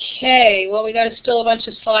 Okay, well, we got still a bunch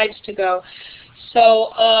of slides to go.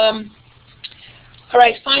 So, all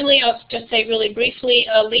right, finally, I'll just say really briefly,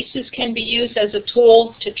 leases can be used as a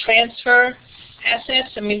tool to transfer assets.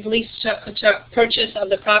 I mean, lease to purchase of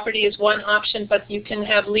the property is one option, but you can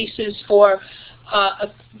have leases for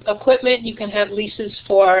equipment, you can have leases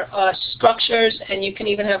for structures, and you can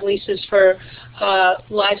even have leases for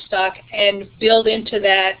livestock, and build into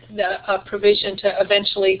that the provision to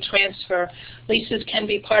eventually transfer. Leases can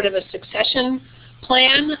be part of a succession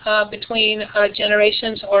plan between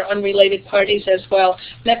generations or unrelated parties as well.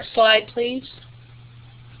 Next slide, please.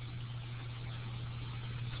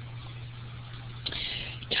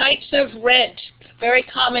 Types of rent. Very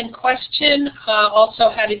common question.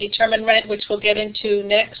 Also how to determine rent, which we'll get into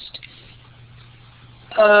next.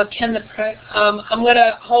 I'm going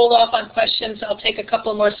to hold off on questions. I'll take a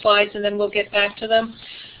couple more slides and then we'll get back to them.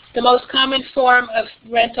 The most common form of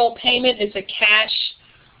rental payment is a cash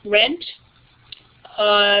rent.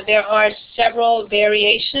 There are several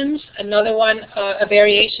variations. Another one, a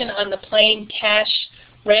variation on the plain cash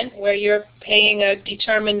rent, where you're paying a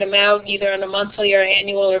determined amount either on a monthly or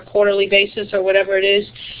annual or quarterly basis or whatever it is.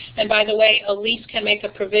 And by the way, a lease can make a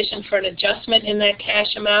provision for an adjustment in that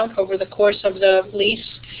cash amount over the course of the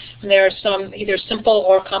lease. And there are some either simple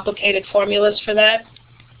or complicated formulas for that.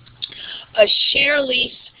 A share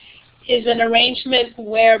lease is an arrangement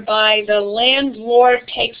whereby the landlord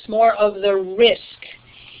takes more of the risk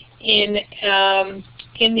in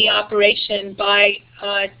the operation by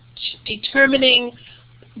determining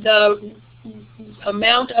the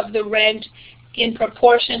amount of the rent in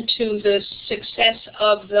proportion to the success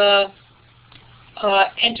of the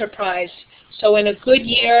enterprise. So in a good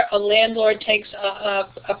year, a landlord takes a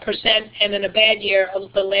percent, and in a bad year,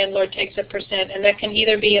 the landlord takes a percent. And that can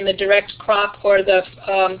either be in the direct crop or the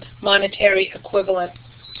monetary equivalent.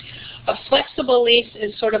 A flexible lease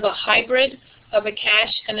is sort of a hybrid of a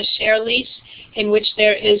cash and a share lease, in which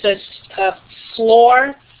there is a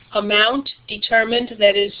floor amount determined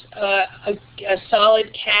that is a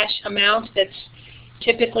solid cash amount that's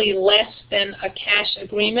typically less than a cash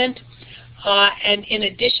agreement. And in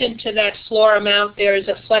addition to that floor amount, there is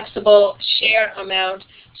a flexible share amount.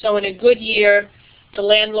 So in a good year, the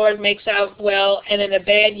landlord makes out well, and in a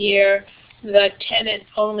bad year, the tenant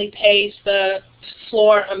only pays the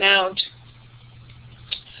floor amount.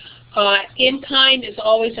 In-kind is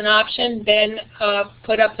always an option. Ben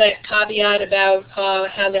put up that caveat about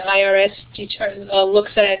how the IRS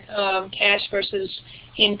looks at cash versus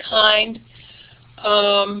in-kind.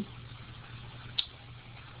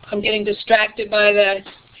 I'm getting distracted by the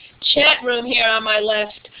chat room here on my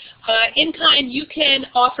left. In-kind, you can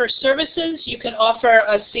offer services. You can offer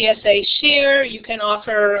a CSA share. You can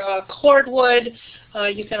offer cordwood.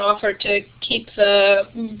 You can offer to keep the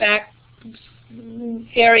back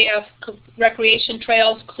area of recreation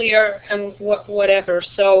trails clear and whatever.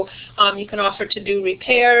 So you can offer to do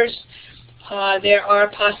repairs. There are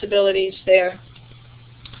possibilities there.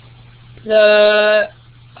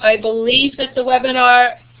 I believe that the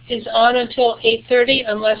webinar is on until 8:30,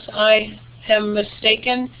 unless I am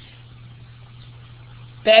mistaken.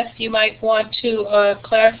 Beth, you might want to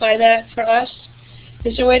clarify that for us.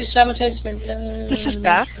 Is there a way to simultaneously? This is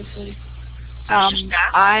Beth.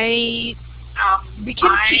 We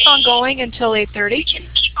can keep on going until 8:30.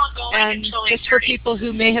 And just for people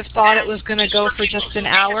who may have thought it was going to go for just an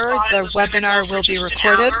hour, the webinar will be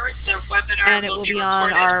recorded, and it will be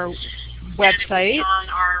on our website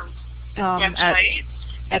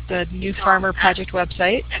at the New Farmer Project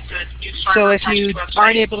website. So if you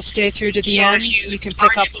aren't able to stay through to the end, you can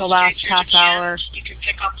pick up the last half hour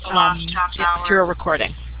through a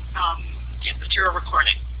recording.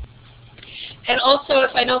 And also,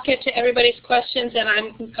 if I don't get to everybody's questions, and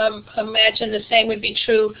I imagine the same would be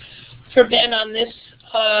true for Ben on this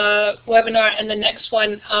webinar and the next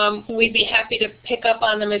one, we'd be happy to pick up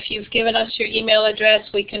on them. If you've given us your email address,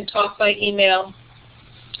 we can talk by email.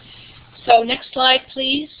 So next slide,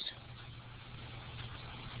 please.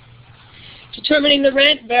 Determining the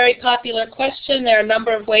rent, very popular question. There are a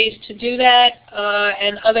number of ways to do that,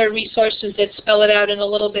 and other resources that spell it out in a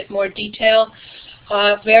little bit more detail.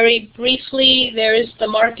 Very briefly, there is the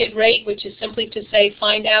market rate, which is simply to say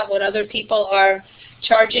find out what other people are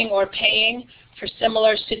charging or paying for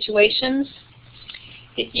similar situations.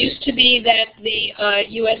 It used to be that the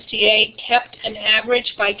USDA kept an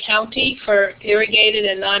average by county for irrigated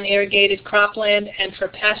and non-irrigated cropland and for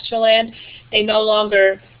pasture land. They no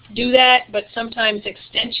longer do that, but sometimes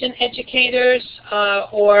extension educators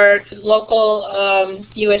or local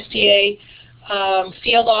USDA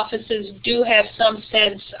field offices do have some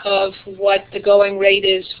sense of what the going rate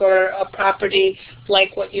is for a property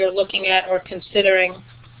like what you're looking at or considering.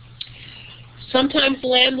 Sometimes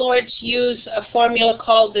landlords use a formula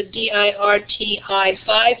called the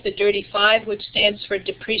DIRTI-5, the Dirty Five, which stands for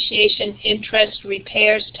depreciation, interest,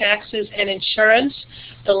 repairs, taxes, and insurance.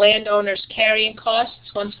 The landowner's carrying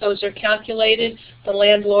costs. Once those are calculated, the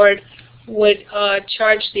landlord would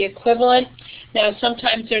charge the equivalent. Now,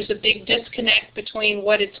 sometimes there's a big disconnect between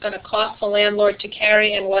what it's going to cost the landlord to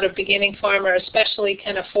carry and what a beginning farmer especially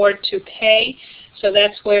can afford to pay. So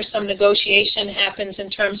that's where some negotiation happens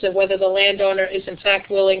in terms of whether the landowner is in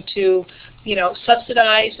fact willing to,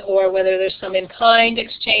 subsidize, or whether there's some in-kind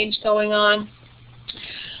exchange going on.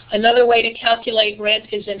 Another way to calculate rent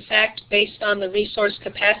is in fact based on the resource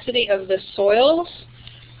capacity of the soils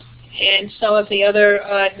and some of the other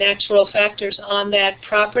natural factors on that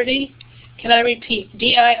property. Can I repeat?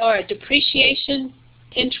 DIR, depreciation,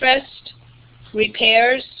 interest,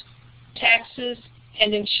 repairs, taxes,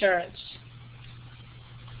 and insurance.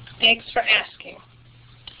 Thanks for asking.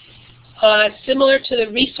 Similar to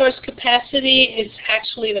the resource capacity is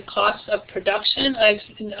actually the cost of production. I've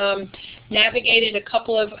navigated a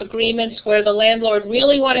couple of agreements where the landlord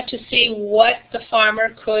really wanted to see what the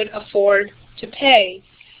farmer could afford to pay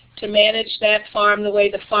to manage that farm the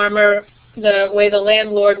way the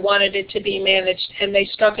landlord wanted it to be managed, and they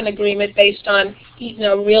struck an agreement based on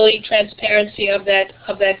really transparency of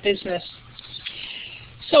that business.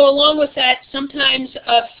 So along with that, sometimes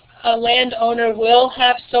a landowner will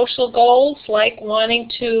have social goals, like wanting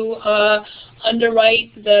to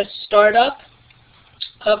underwrite the startup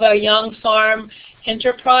of a young farm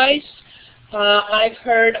enterprise. I've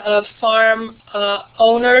heard of farm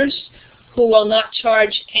owners who will not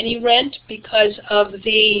charge any rent because of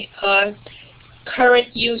the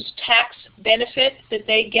current use tax benefit that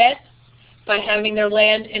they get by having their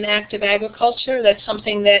land in active agriculture. That's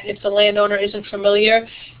something that if the landowner isn't familiar,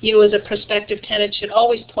 you as a prospective tenant should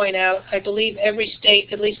always point out. I believe every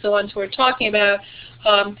state, at least the ones we're talking about,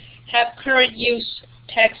 have current use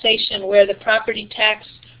taxation where the property tax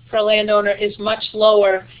for a landowner is much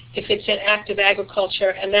lower if it's in active agriculture,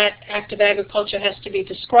 and that active agriculture has to be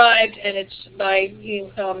described, and it's by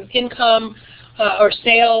income or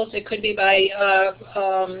sales. It could be by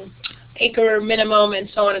acre minimum and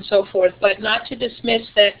so on and so forth, but not to dismiss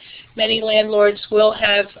that many landlords will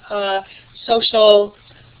have social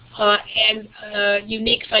and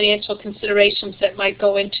unique financial considerations that might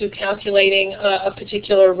go into calculating a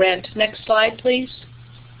particular rent. Next slide, please.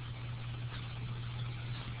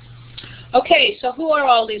 Okay, so who are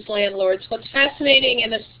all these landlords? What's fascinating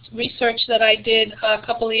in this research that I did a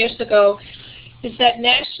couple of years ago is that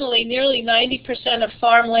nationally nearly 90% of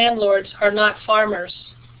farm landlords are not farmers.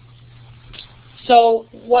 So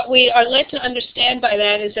what we are led to understand by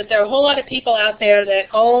that is that there are a whole lot of people out there that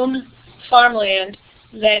own farmland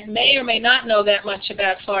that may or may not know that much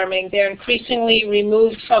about farming. They're increasingly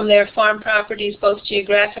removed from their farm properties both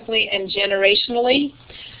geographically and generationally.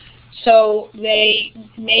 So they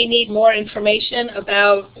may need more information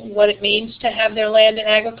about what it means to have their land in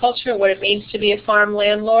agriculture, what it means to be a farm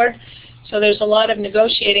landlord. So there's a lot of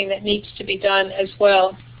negotiating that needs to be done as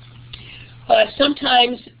well.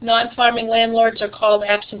 Sometimes non-farming landlords are called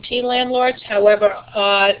absentee landlords. However,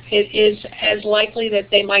 it is as likely that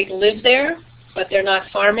they might live there, but they're not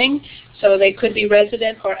farming. So they could be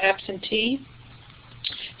resident or absentee.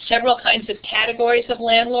 Several kinds of categories of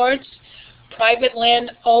landlords. Private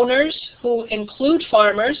land owners, who include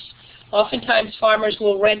farmers. Oftentimes farmers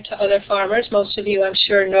will rent to other farmers. Most of you, I'm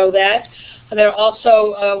sure, know that. There are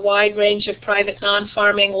also a wide range of private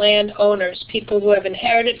non-farming land owners, people who have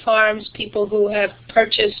inherited farms, people who have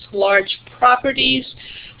purchased large properties,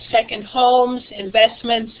 second homes,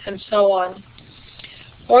 investments, and so on.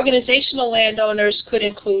 Organizational landowners could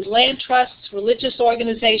include land trusts, religious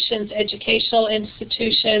organizations, educational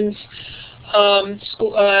institutions,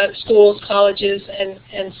 schools, colleges,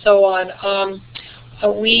 and so on.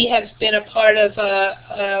 We have been a part of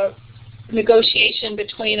a negotiation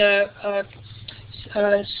between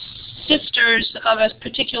sisters of a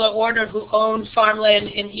particular order who own farmland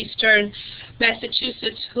in eastern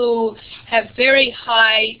Massachusetts, who have very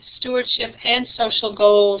high stewardship and social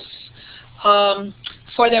goals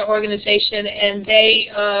for their organization, and they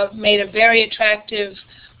made a very attractive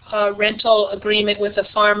rental agreement with a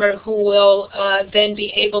farmer who will then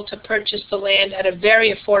be able to purchase the land at a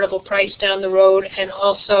very affordable price down the road, and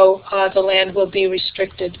also the land will be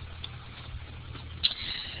restricted.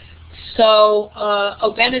 So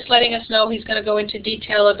Ben is letting us know he's going to go into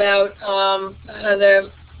detail about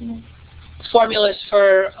the formulas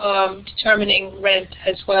for determining rent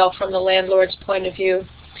as well from the landlord's point of view.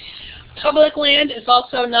 Public land is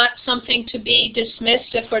also not something to be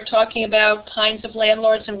dismissed if we're talking about kinds of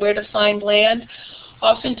landlords and where to find land.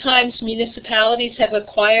 Oftentimes, municipalities have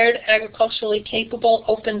acquired agriculturally capable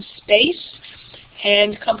open space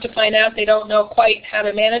and come to find out they don't know quite how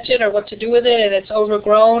to manage it or what to do with it, and it's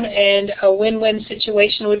overgrown, and a win-win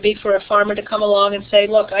situation would be for a farmer to come along and say,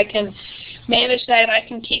 look, I can manage that, I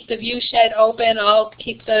can keep the view shed open, I'll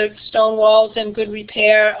keep the stone walls in good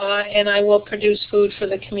repair, and I will produce food for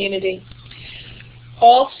the community.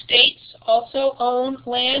 All states also own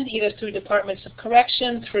land, either through departments of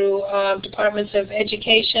correction, through departments of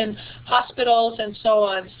education, hospitals, and so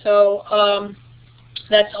on. So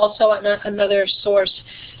that's also another source.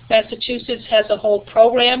 Massachusetts has a whole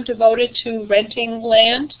program devoted to renting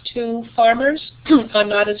land to farmers. I'm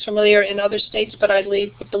not as familiar in other states, but I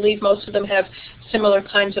believe most of them have similar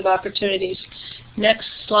kinds of opportunities. Next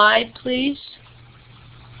slide, please.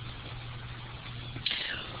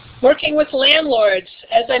 Working with landlords.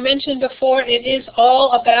 As I mentioned before, it is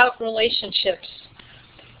all about relationships.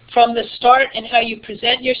 From the start and how you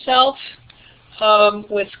present yourself,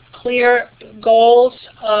 with clear goals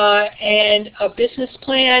and a business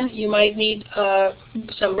plan. You might need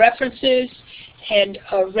some references and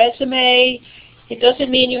a resume. It doesn't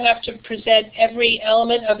mean you have to present every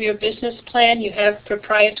element of your business plan. You have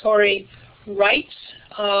proprietary rights,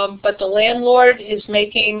 but the landlord is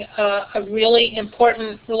making a really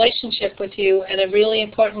important relationship with you and a really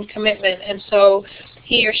important commitment, and so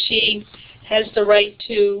he or she has the right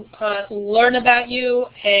to learn about you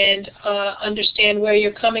and understand where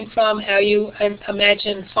you're coming from, how you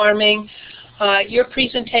imagine farming. Your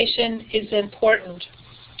presentation is important.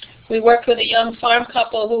 We worked with a young farm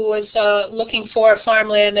couple who was looking for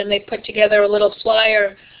farmland, and they put together a little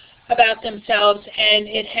flyer about themselves, and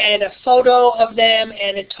it had a photo of them,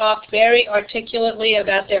 and it talked very articulately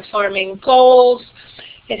about their farming goals.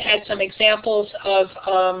 It had some examples of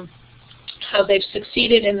how they've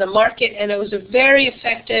succeeded in the market, and it was a very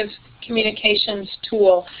effective communications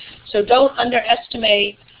tool. So don't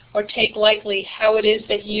underestimate or take lightly how it is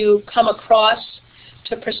that you come across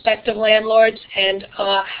to prospective landlords and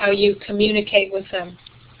how you communicate with them.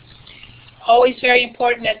 Always very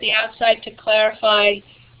important at the outside to clarify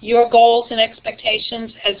your goals and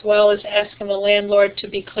expectations, as well as asking the landlord to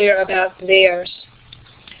be clear about theirs.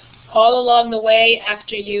 All along the way,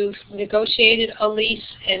 after you've negotiated a lease,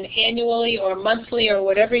 and annually or monthly or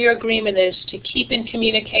whatever your agreement is, to keep in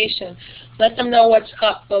communication. Let them know what's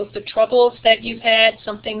up, both the troubles that you've had,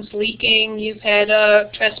 something's leaking, you've had a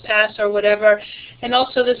trespass or whatever, and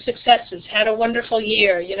also the successes. Had a wonderful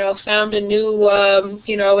year, found a new,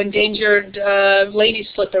 endangered lady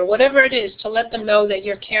slipper, whatever it is, to let them know that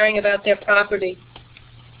you're caring about their property.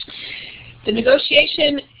 The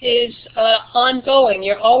negotiation is ongoing.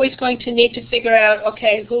 You're always going to need to figure out,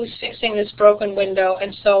 okay, who's fixing this broken window,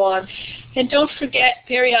 and so on. And don't forget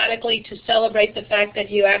periodically to celebrate the fact that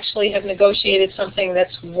you actually have negotiated something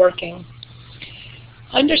that's working.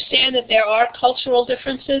 Understand that there are cultural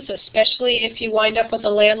differences, especially if you wind up with a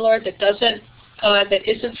landlord that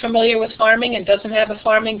isn't familiar with farming and doesn't have a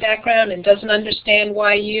farming background and doesn't understand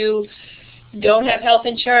why you don't have health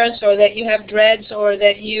insurance, or that you have dreads, or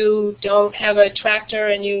that you don't have a tractor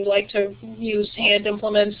and you like to use hand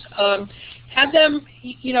implements. Have them,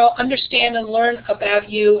 understand and learn about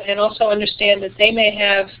you, and also understand that they may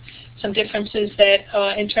have some differences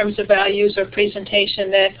that, in terms of values or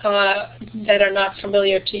presentation, that are not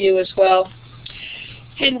familiar to you as well.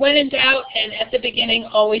 And when in doubt, and at the beginning,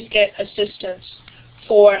 always get assistance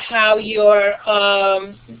for how your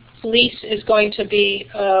lease is going to be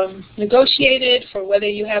negotiated, for whether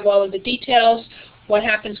you have all of the details, what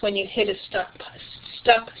happens when you hit a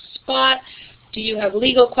stuck spot, do you have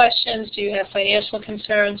legal questions, do you have financial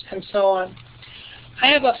concerns, and so on. I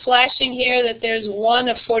have a flashing here that there's one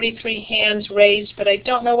of 43 hands raised, but I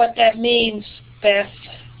don't know what that means, Beth.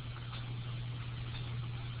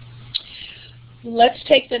 Let's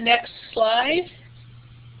take the next slide.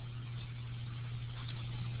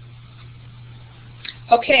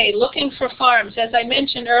 Okay, looking for farms. As I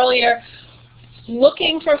mentioned earlier,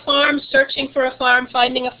 looking for farms, searching for a farm,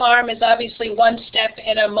 finding a farm is obviously one step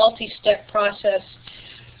in a multi-step process.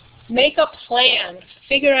 Make a plan.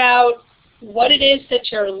 Figure out what it is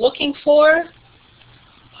that you're looking for,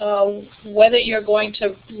 whether you're going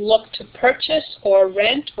to look to purchase or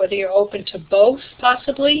rent, whether you're open to both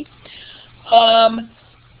possibly.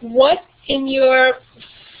 What in your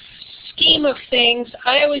scheme of things,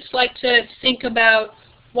 I always like to think about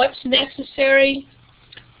what's necessary,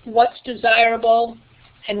 what's desirable,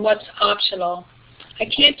 and what's optional. I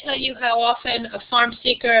can't tell you how often a farm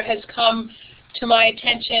seeker has come to my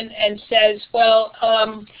attention and says, well,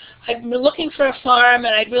 I'm looking for a farm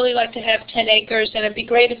and I'd really like to have 10 acres, and it'd be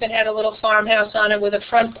great if it had a little farmhouse on it with a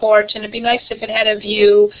front porch, and it'd be nice if it had a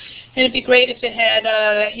view, and it'd be great if it had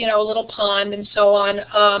a little pond and so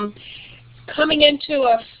on. Coming into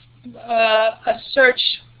a search,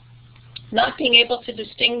 not being able to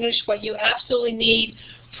distinguish what you absolutely need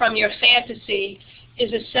from your fantasy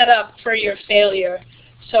is a setup for your failure.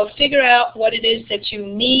 So figure out what it is that you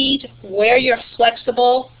need, where you're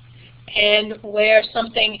flexible, and where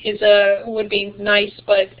something would be nice,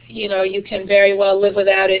 but you can very well live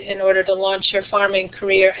without it in order to launch your farming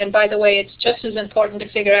career. And by the way, it's just as important to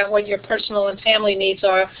figure out what your personal and family needs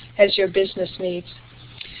are as your business needs.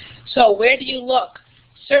 So where do you look?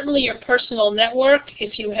 Certainly your personal network.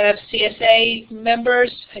 If you have CSA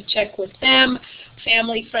members, check with them,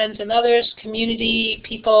 family, friends, and others, community,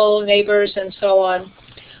 people, neighbors, and so on.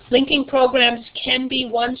 Linking programs can be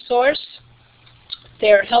one source.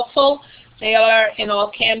 They're helpful. They are, in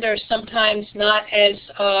all candor, sometimes not as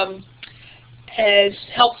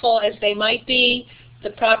helpful as they might be. The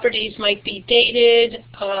properties might be dated.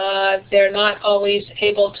 They're not always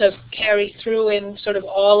able to carry through in sort of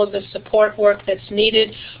all of the support work that's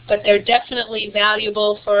needed, but they're definitely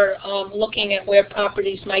valuable for looking at where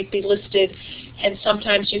properties might be listed, and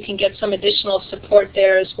sometimes you can get some additional support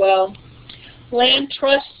there as well. Land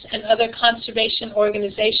trusts and other conservation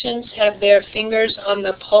organizations have their fingers on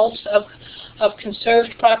the pulse of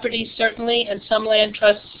conserved properties, certainly, and some land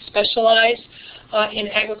trusts specialize in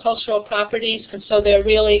agricultural properties, and so they're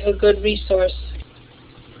really a good resource.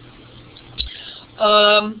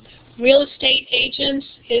 Real estate agents,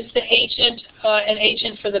 is the agent an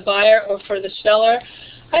agent for the buyer or for the seller?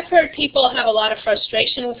 I've heard people have a lot of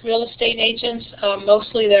frustration with real estate agents.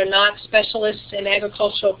 Mostly they're not specialists in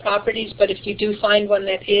agricultural properties, but if you do find one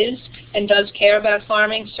that is and does care about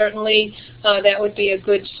farming, certainly that would be a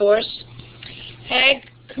good source. Ag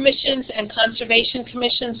commissions and conservation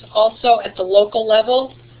commissions also at the local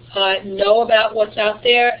level know about what's out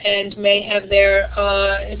there and may have their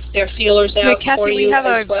feelers out Kathy, for you we have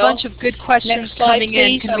as a well. bunch of good questions Next slide, coming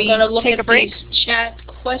please. in. Can I'm we going to look take at a break? these chat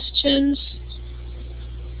questions.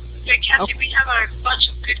 Yeah, Kathy, we have a bunch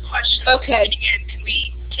of good questions. Okay. And can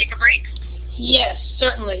we take a break? Yes,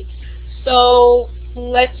 certainly. So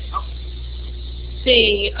let's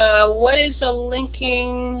see. What is a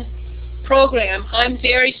linking program? I'm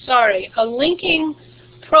very sorry. A linking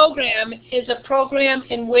program is a program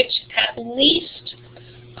in which at least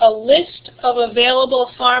a list of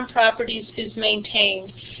available farm properties is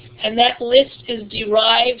maintained, and that list is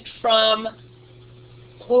derived from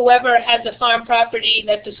whoever has a farm property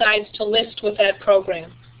that decides to list with that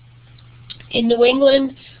program. In New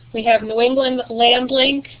England, we have New England Land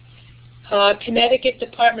Link. Connecticut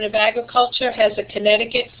Department of Agriculture has a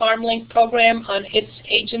Connecticut Farm Link program on its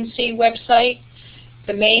agency website.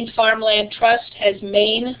 The Maine Farmland Trust has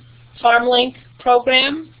Maine Farm Link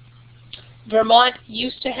program. Vermont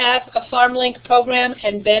used to have a Farm Link program,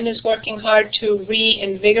 and Ben is working hard to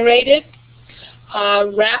reinvigorate it.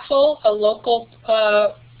 Raffle, a local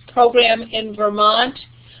program in Vermont,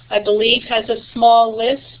 I believe has a small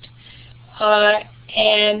list.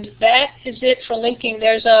 And that is it for linking.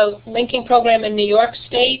 There's a linking program in New York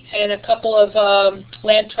State, and a couple of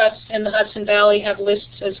land trusts in the Hudson Valley have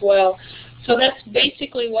lists as well. So that's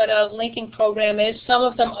basically what a linking program is. Some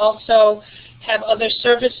of them also have other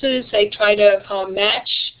services. They try to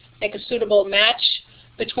make a suitable match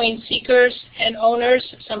between seekers and owners.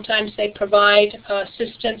 Sometimes they provide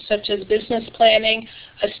assistance such as business planning,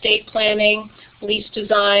 estate planning, lease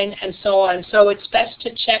design, and so on. So it's best to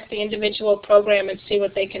check the individual program and see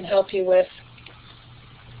what they can help you with.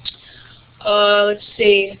 Let's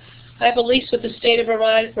see. I have a lease with the state of Rhode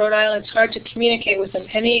Island. It's hard to communicate with them.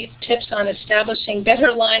 Any tips on establishing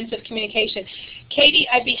better lines of communication? Katie,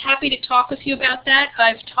 I'd be happy to talk with you about that.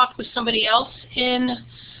 I've talked with somebody else in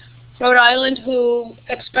Rhode Island who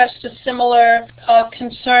expressed a similar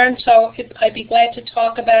concern, so I'd be glad to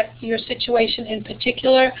talk about your situation in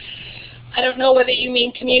particular. I don't know whether you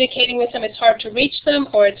mean communicating with them, it's hard to reach them,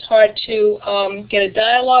 or it's hard to get a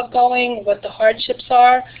dialogue going, what the hardships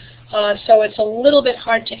are. So it's a little bit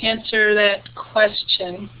hard to answer that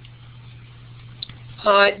question.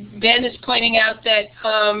 Ben is pointing out that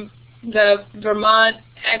the Vermont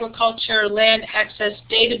Agriculture Land Access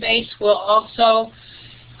Database will also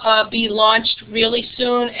be launched really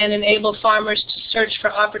soon and enable farmers to search for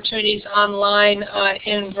opportunities online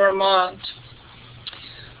in Vermont.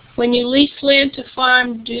 When you lease land to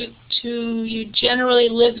farm, do you generally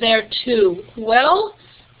live there too? Well,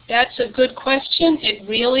 that's a good question. It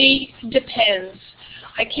really depends.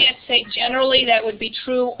 I can't say generally that would be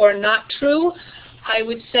true or not true. I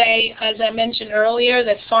would say, as I mentioned earlier,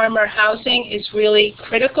 that farmer housing is really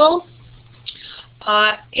critical.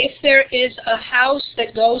 If there is a house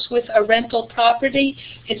that goes with a rental property,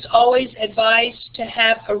 it's always advised to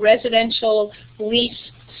have a residential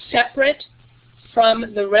lease separate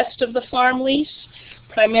from the rest of the farm lease,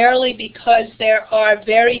 primarily because there are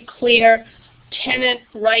very clear tenant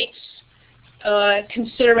rights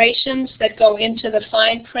considerations that go into the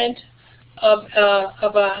fine print of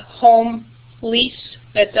a home lease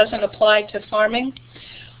that doesn't apply to farming.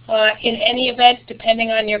 In any event,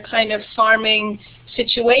 depending on your kind of farming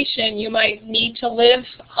situation, you might need to live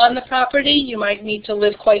on the property, you might need to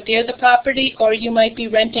live quite near the property, or you might be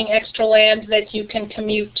renting extra land that you can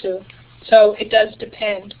commute to. So it does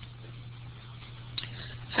depend.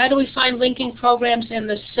 How do we find linking programs in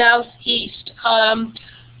the Southeast?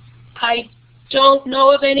 I don't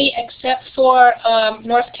know of any, except for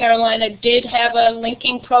North Carolina did have a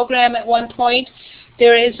linking program at one point.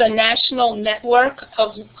 There is a national network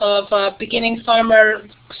of beginning farmer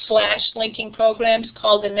 / linking programs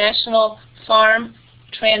called the National Farm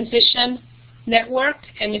Transition Network,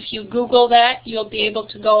 and if you Google that, you'll be able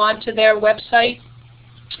to go onto their website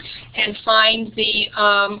and find the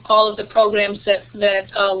all of the programs that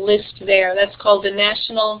list there. That's called the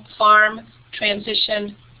National Farm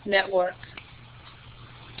Transition Network.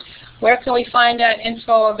 Where can we find out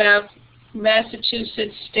info about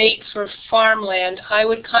Massachusetts State for farmland? I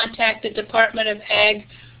would contact the Department of Ag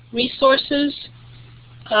Resources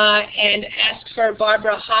and ask for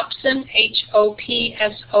Barbara Hopson,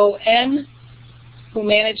 Hopson, who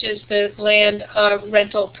manages the land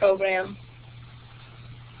rental program.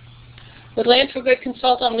 Would Land for Good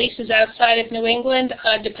consult on leases outside of New England?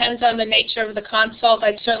 Depends on the nature of the consult.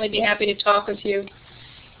 I'd certainly be happy to talk with you.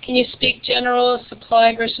 Can you speak general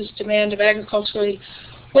supply versus demand of agriculturally?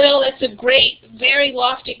 Well, that's a great, very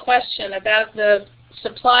lofty question about the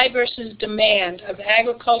supply versus demand of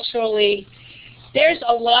agriculturally. There's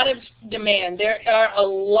a lot of demand. There are a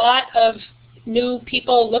lot of new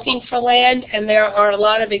people looking for land, and there are a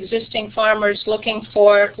lot of existing farmers looking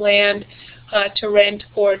for land to rent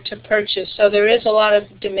or to purchase. So there is a lot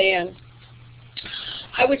of demand.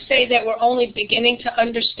 I would say that we're only beginning to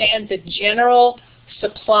understand the general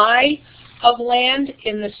supply of land,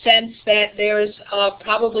 in the sense that there's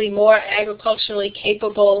probably more agriculturally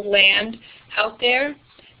capable land out there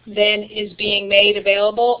than is being made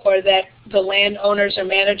available, or that the landowners or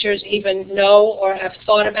managers even know or have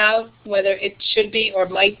thought about whether it should be or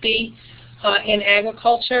might be in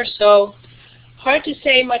agriculture. So hard to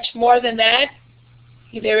say much more than that.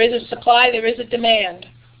 There is a supply, there is a demand.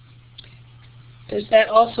 Does that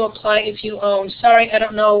also apply if you own? Sorry, I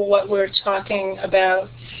don't know what we're talking about.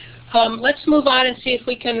 Let's move on and see if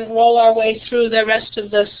we can roll our way through the rest of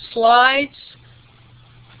the slides.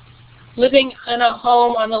 Living in a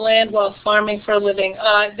home on the land while farming for a living.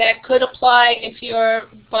 That could apply if you're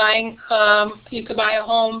buying, you could buy a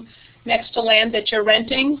home next to land that you're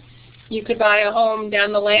renting. You could buy a home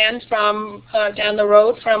down the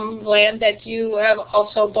road from land that you have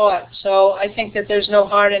also bought. So I think that there's no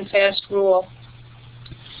hard and fast rule.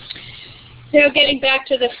 Now, getting back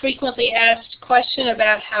to the frequently asked question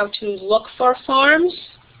about how to look for farms,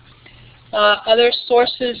 other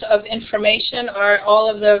sources of information are all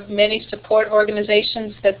of the many support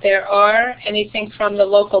organizations that there are, anything from the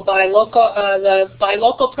buy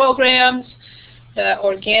local programs, the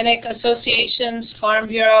organic associations, Farm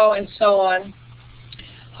Bureau, and so on.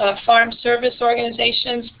 Farm service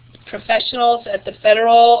organizations, professionals at the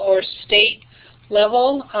federal or state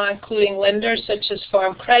level, including lenders such as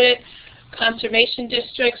Farm Credit, conservation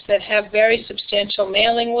districts that have very substantial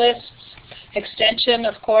mailing lists. Extension,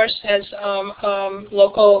 of course, has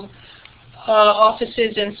local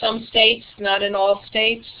offices in some states, not in all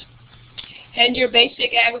states. And your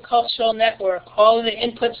basic agricultural network, all of the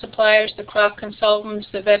input suppliers, the crop consultants,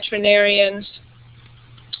 the veterinarians,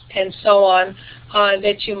 and so on,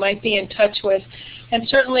 that you might be in touch with. And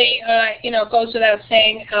certainly, it goes without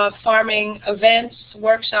saying, farming events,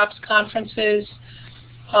 workshops, conferences,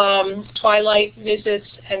 twilight visits,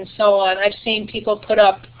 and so on. I've seen people put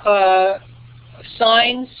up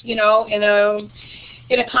signs, in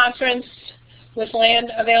a conference with land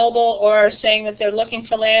available, or saying that they're looking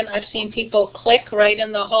for land. I've seen people click right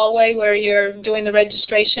in the hallway where you're doing the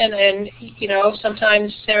registration, and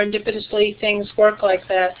sometimes serendipitously things work like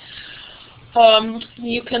that.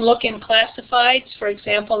 You can look in classifieds. For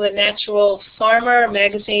example, the Natural Farmer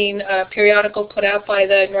magazine, periodical put out by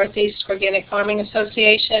the Northeast Organic Farming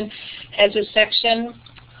Association, has a section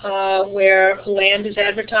where land is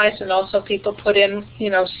advertised, and also people put in,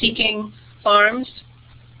 seeking farms.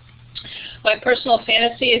 My personal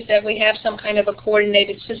fantasy is that we have some kind of a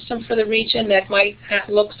coordinated system for the region that might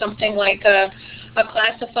look something like a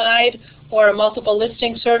classified or a multiple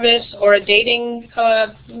listing service or a dating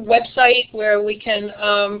website where we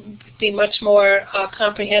can be much more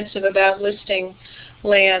comprehensive about listing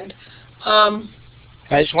land.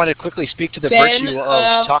 I just wanted to quickly speak to the Ben, virtue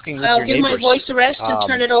of talking with your neighbors. I'll give my voice a rest and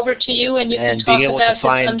turn it over to you, and you can talk about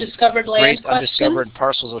this undiscovered land question. Undiscovered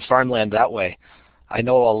parcels of farmland that way. I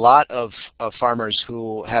know a lot of farmers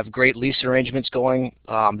who have great lease arrangements going.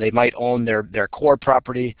 They might own their core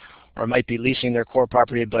property or might be leasing their core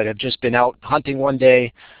property, but have just been out hunting one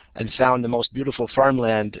day and found the most beautiful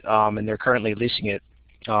farmland, and they're currently leasing it.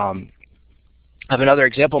 I have another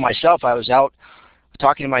example myself. I was out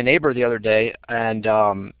talking to my neighbor the other day, and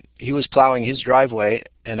he was plowing his driveway,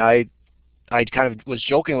 and I kind of was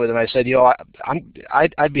joking with him. I said,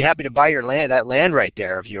 I'd be happy to buy your land, that land right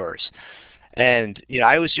there of yours. And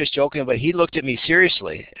I was just joking, but he looked at me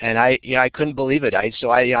seriously, and I couldn't believe it. So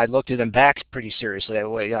I looked at him back pretty seriously.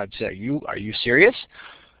 I said, "Are you serious?"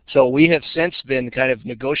 So we have since been kind of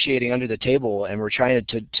negotiating under the table, and we're trying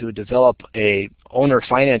to develop a owner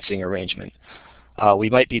financing arrangement. We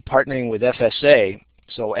might be partnering with FSA,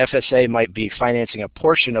 so FSA might be financing a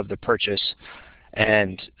portion of the purchase,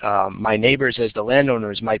 and my neighbors as the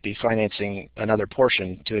landowners might be financing another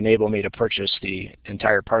portion to enable me to purchase the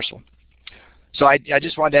entire parcel. So I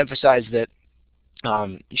just wanted to emphasize that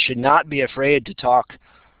you should not be afraid to talk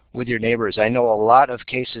with your neighbors. I know a lot of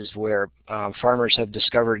cases where farmers have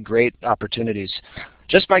discovered great opportunities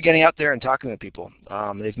just by getting out there and talking with people.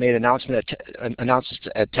 They've made announcements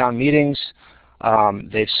at town meetings.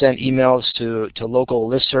 They've sent emails to local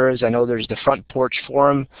listservs. I know there's the Front Porch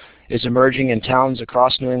Forum is emerging in towns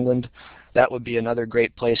across New England. That would be another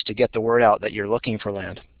great place to get the word out that you're looking for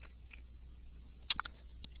land.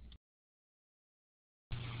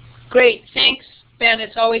 Great, thanks, Ben.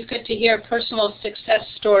 It's always good to hear personal success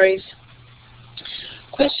stories.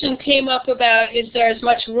 Question came up about, is there as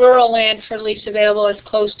much rural land for lease available as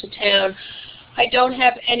close to town? I don't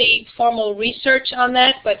have any formal research on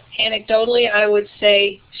that, but anecdotally I would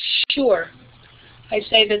say sure. I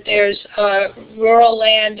say that there's rural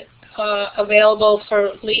land available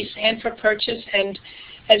for lease and for purchase, and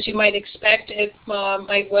as you might expect, it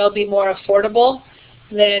might well be more affordable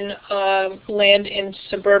than land in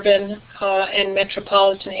suburban and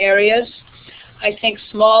metropolitan areas. I think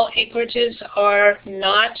small acreages are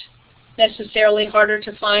not necessarily harder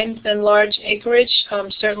to find than large acreage.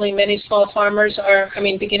 Certainly many small farmers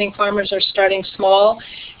beginning farmers are starting small,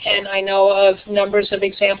 and I know of numbers of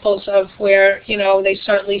examples of where, they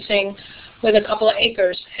start leasing with a couple of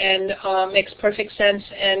acres, and makes perfect sense,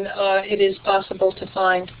 and it is possible to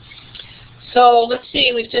find. So let's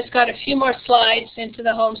see, we've just got a few more slides into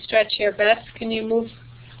the home stretch here. Beth, can you move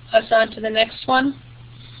us on to the next one?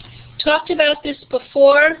 Talked about this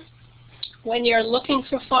before. When you're looking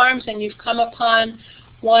for farms and you've come upon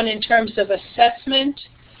one in terms of assessment,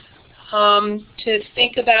 to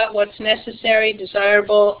think about what's necessary,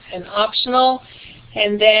 desirable, and optional,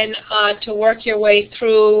 and then to work your way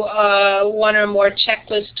through one or more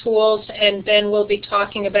checklist tools, and Ben will be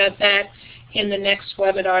talking about that in the next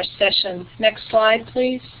webinar session. Next slide,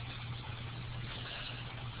 please.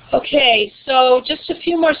 Okay, so just a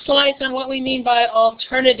few more slides on what we mean by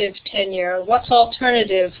alternative tenure. What's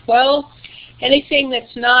alternative? Well, anything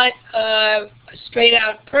that's not a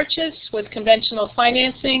straight-out purchase with conventional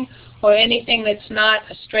financing, or anything that's not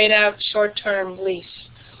a straight-out short-term lease.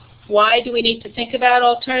 Why do we need to think about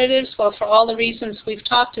alternatives? Well, for all the reasons we've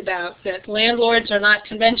talked about, that landlords are not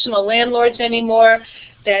conventional landlords anymore,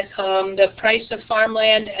 that the price of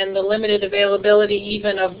farmland and the limited availability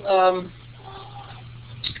even of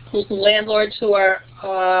landlords who are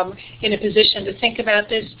in a position to think about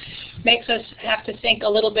this makes us have to think a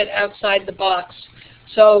little bit outside the box.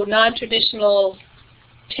 So non-traditional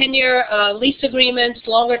tenure lease agreements,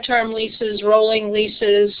 longer-term leases, rolling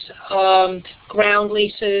leases, ground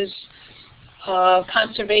leases,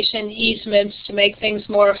 conservation easements to make things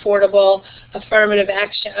more affordable, affirmative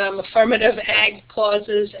action, affirmative ag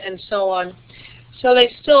clauses, and so on. So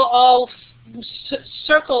they still all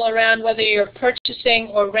circle around whether you're purchasing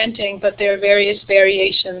or renting, but there are various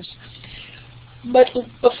variations. But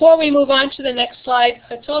before we move on to the next slide,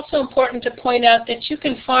 it's also important to point out that you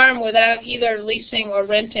can farm without either leasing or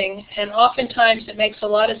renting, and oftentimes it makes a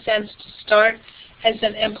lot of sense to start as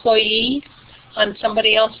an employee on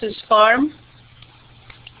somebody else's farm,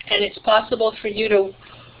 and it's possible for you to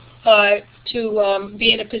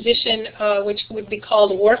be in a position which would be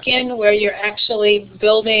called work-in, where you're actually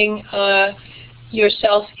building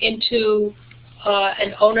yourself into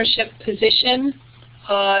an ownership position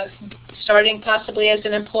starting possibly as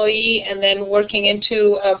an employee and then working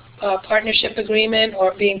into a partnership agreement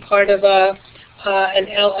or being part of an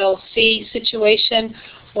LLC situation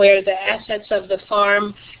where the assets of the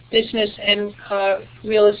farm, business, and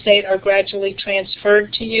real estate are gradually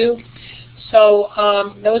transferred to you. So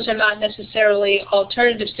those are not necessarily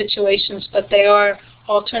alternative situations, but they are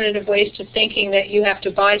alternative ways to thinking that you have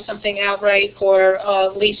to buy something outright or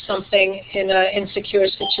lease something in an insecure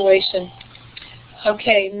situation.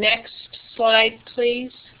 Okay, next slide,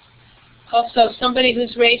 please. Also, somebody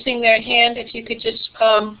who's raising their hand, if you could just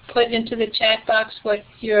put into the chat box what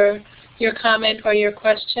your comment or your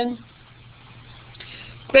question.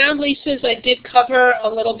 Ground leases I did cover a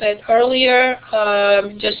little bit earlier.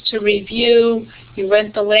 Just to review, you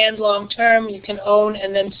rent the land long term, you can own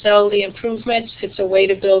and then sell the improvements. It's a way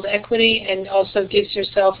to build equity and also gives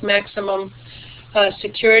yourself maximum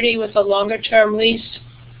security with a longer term lease.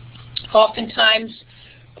 Oftentimes,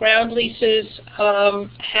 ground leases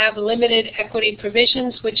have limited equity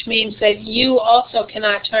provisions, which means that you also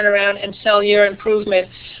cannot turn around and sell your improvement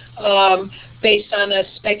based on a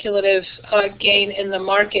speculative gain in the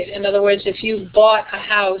market. In other words, if you've bought a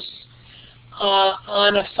house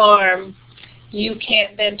on a farm, you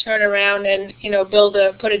can't then turn around and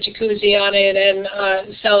put a jacuzzi on it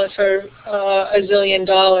and sell it for $1 zillion.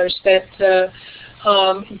 That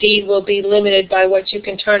deed will be limited by what you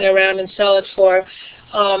can turn around and sell it for.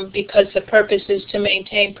 Because the purpose is to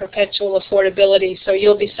maintain perpetual affordability. So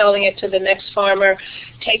you'll be selling it to the next farmer,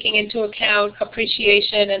 taking into account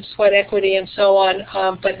appreciation and sweat equity and so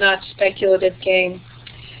on, but not speculative gain.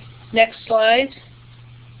 Next slide.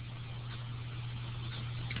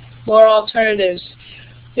 More alternatives.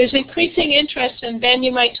 There's increasing interest, and Ben,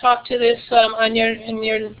 you might talk to this on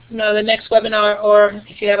the next webinar, or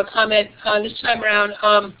if you have a comment this time around.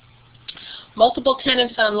 Multiple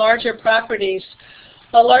tenants on larger properties.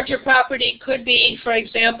 A larger property could be, for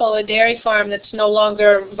example, a dairy farm that's no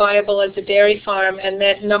longer viable as a dairy farm, and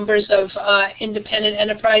that numbers of independent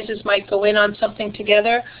enterprises might go in on something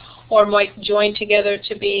together or might join together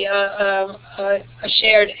to be a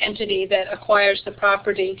shared entity that acquires the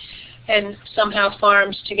property and somehow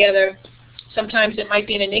farms together. Sometimes it might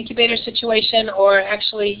be in an incubator situation or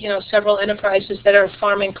actually, several enterprises that are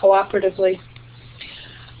farming cooperatively.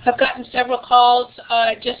 I've gotten several calls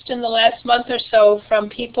just in the last month or so from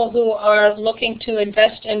people who are looking to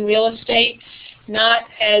invest in real estate, not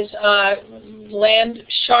as land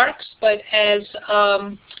sharks, but as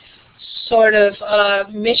sort of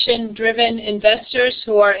mission-driven investors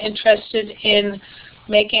who are interested in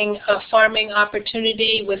making a farming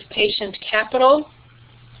opportunity with patient capital.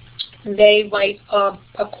 They might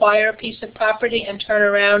acquire a piece of property and turn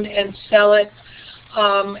around and sell it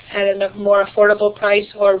at a more affordable price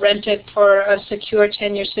or rent it for a secure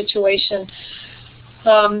tenure situation.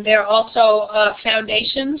 There are also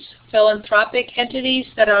foundations, philanthropic entities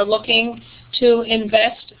that are looking to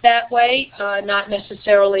invest that way, not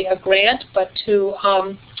necessarily a grant, but to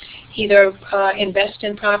either invest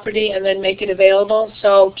in property and then make it available.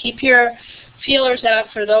 So keep your feelers out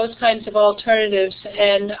for those kinds of alternatives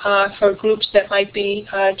and for groups that might be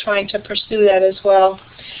trying to pursue that as well.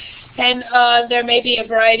 And there may be a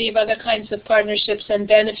variety of other kinds of partnerships. And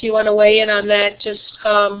Ben, if you want to weigh in on that, just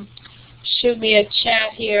shoot me a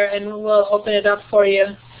chat here and we'll open it up for you.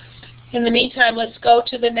 In the meantime, let's go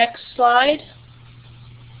to the next slide.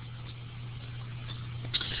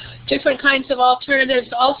 Different kinds of alternatives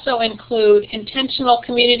also include intentional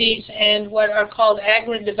communities and what are called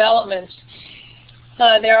agri-developments.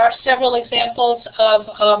 There are several examples of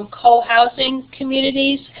co-housing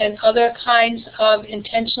communities and other kinds of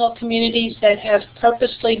intentional communities that have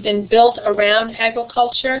purposely been built around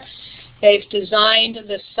agriculture. They've designed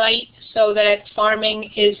the site so that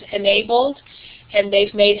farming is enabled, and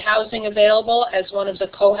they've made housing available as one of the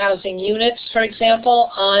co-housing units, for example,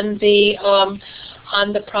 on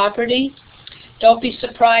the property. Don't be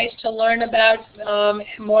surprised to learn about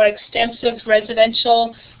more extensive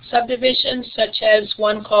residential subdivisions, such as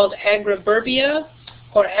one called Agriburbia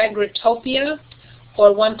or Agritopia,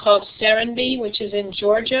 or one called Serenbe, which is in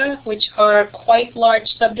Georgia, which are quite large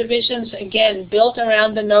subdivisions, again, built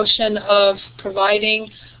around the notion of providing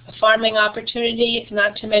a farming opportunity,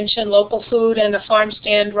 not to mention local food and a farm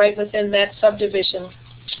stand right within that subdivision.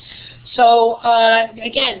 So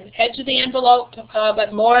again, edge of the envelope,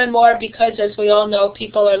 but more and more, because as we all know,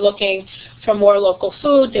 people are looking for more local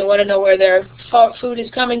food. They want to know where their food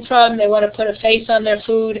is coming from. They want to put a face on their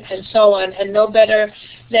food and so on. And no better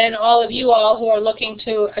than all of you all who are looking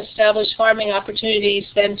to establish farming opportunities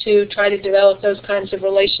than to try to develop those kinds of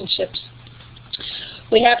relationships.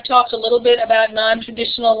 We have talked a little bit about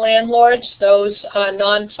non-traditional landlords, those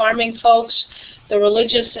non-farming folks, the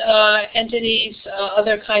religious entities,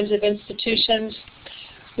 other kinds of institutions.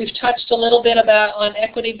 We've touched a little bit on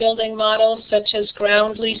equity building models such as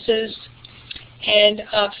ground leases. And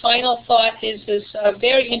final thought is this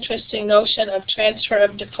very interesting notion of transfer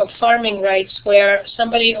of farming rights, where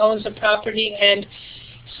somebody owns a property and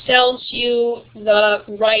sells you the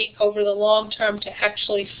right over the long term to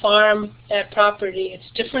actually farm that property. It's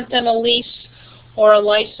different than a lease or a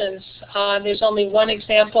license. There's only one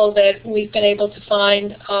example that we've been able to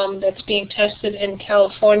find that's being tested in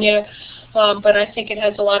California, but I think it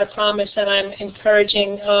has a lot of promise, and I'm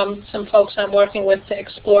encouraging some folks I'm working with to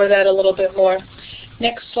explore that a little bit more.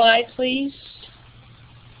 Next slide, please.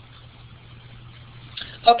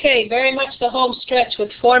 Okay, very much the home stretch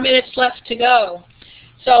with 4 minutes left to go.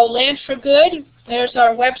 So Land for Good, there's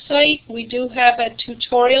our website. We do have a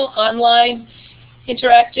tutorial, online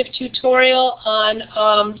interactive tutorial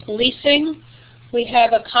on leasing. We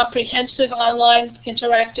have a comprehensive online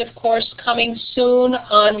interactive course coming soon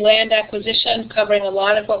on land acquisition, covering a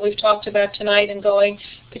lot of what we've talked about tonight and going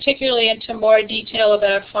particularly into more detail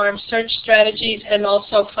about farm search strategies and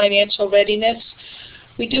also financial readiness.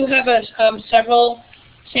 We do have several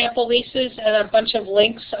sample leases and a bunch of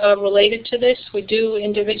links related to this. We do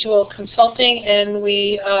individual consulting, and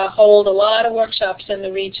we hold a lot of workshops in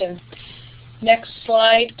the region. Next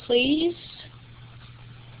slide, please.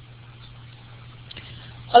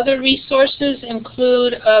 Other resources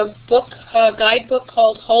include a guidebook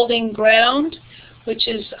called Holding Ground, which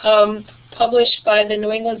is published by the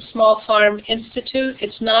New England Small Farm Institute.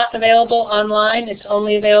 It's not available online. It's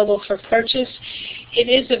only available for purchase. It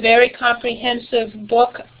is a very comprehensive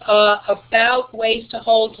book about ways to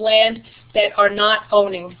hold land that are not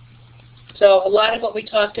owning. So a lot of what we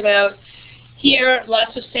talked about here,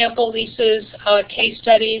 lots of sample leases, case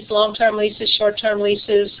studies, long-term leases, short-term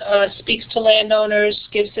leases, speaks to landowners,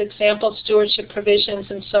 gives example stewardship provisions,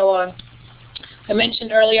 and so on. I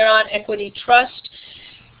mentioned earlier on Equity Trust.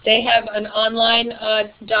 They have an online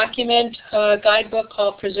document, guidebook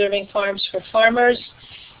called Preserving Farms for Farmers.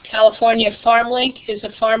 California FarmLink is a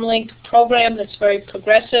FarmLink program that's very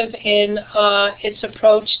progressive in its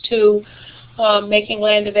approach to making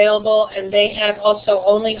land available, and they have also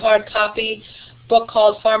only hard copy book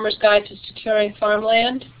called Farmer's Guide to Securing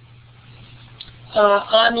Farmland.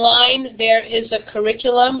 Online, there is a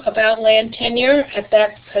curriculum about land tenure at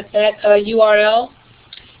that URL.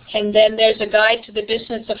 And then there's a guide to the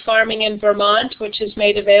business of farming in Vermont, which is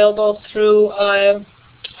made available through,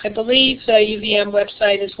 I believe, the UVM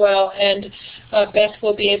website as well. And Beth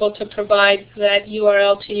will be able to provide that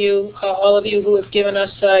URL to you, all of you who have given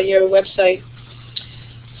us your website.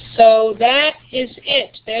 So that is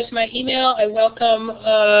it. There's my email. I welcome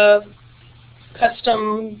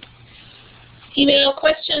custom email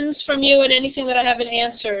questions from you and anything that I haven't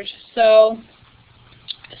answered. So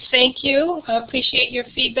thank you. I appreciate your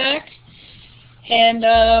feedback. And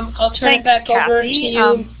I'll turn it back over to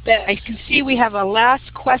you, Beth. I can see we have a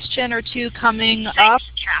last question or two coming up.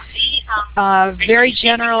 Very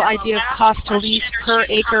general idea of cost to lease per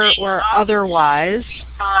acre or otherwise.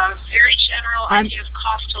 Very general idea of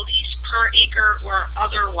cost to lease per acre or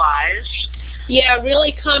otherwise. Yeah,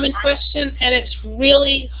 really common question, and it's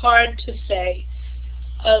really hard to say.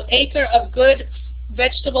 An acre of good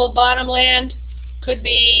vegetable bottomland could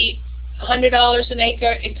be $100 an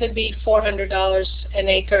acre. It could be $400 an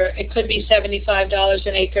acre. It could be $75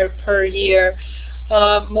 an acre per year.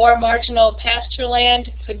 More marginal pasture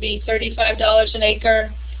land could be $35 an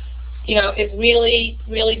acre. You know, it really,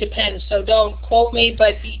 really depends. So don't quote me,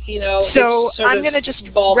 but, you know, so it's sort I'm going to just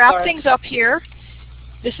wrap things up here.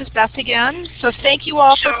 This is Beth again. So thank you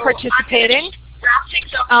all for participating.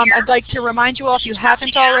 I'd like to remind you all, if you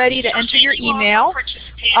haven't already, to enter your email.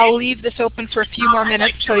 I'll leave this open for a few more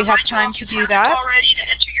minutes so you have time to do that.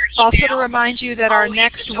 Also to remind you that our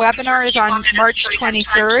next webinar is on March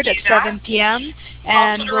 23rd at 7 p.m.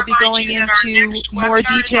 and we'll be going into more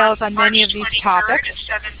details on many of these topics.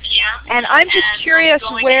 And I'm just curious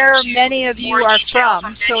where many of you are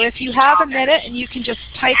from. So if you have a minute and you can just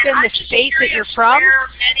type in the state that you're from,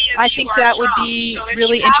 I think that would be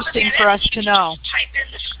really interesting for us to know.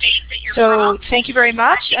 So thank you very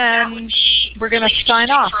much, and we're going to sign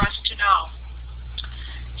off.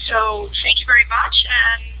 So thank you very much,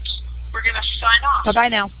 and we're going to sign off. Bye-bye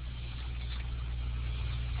now.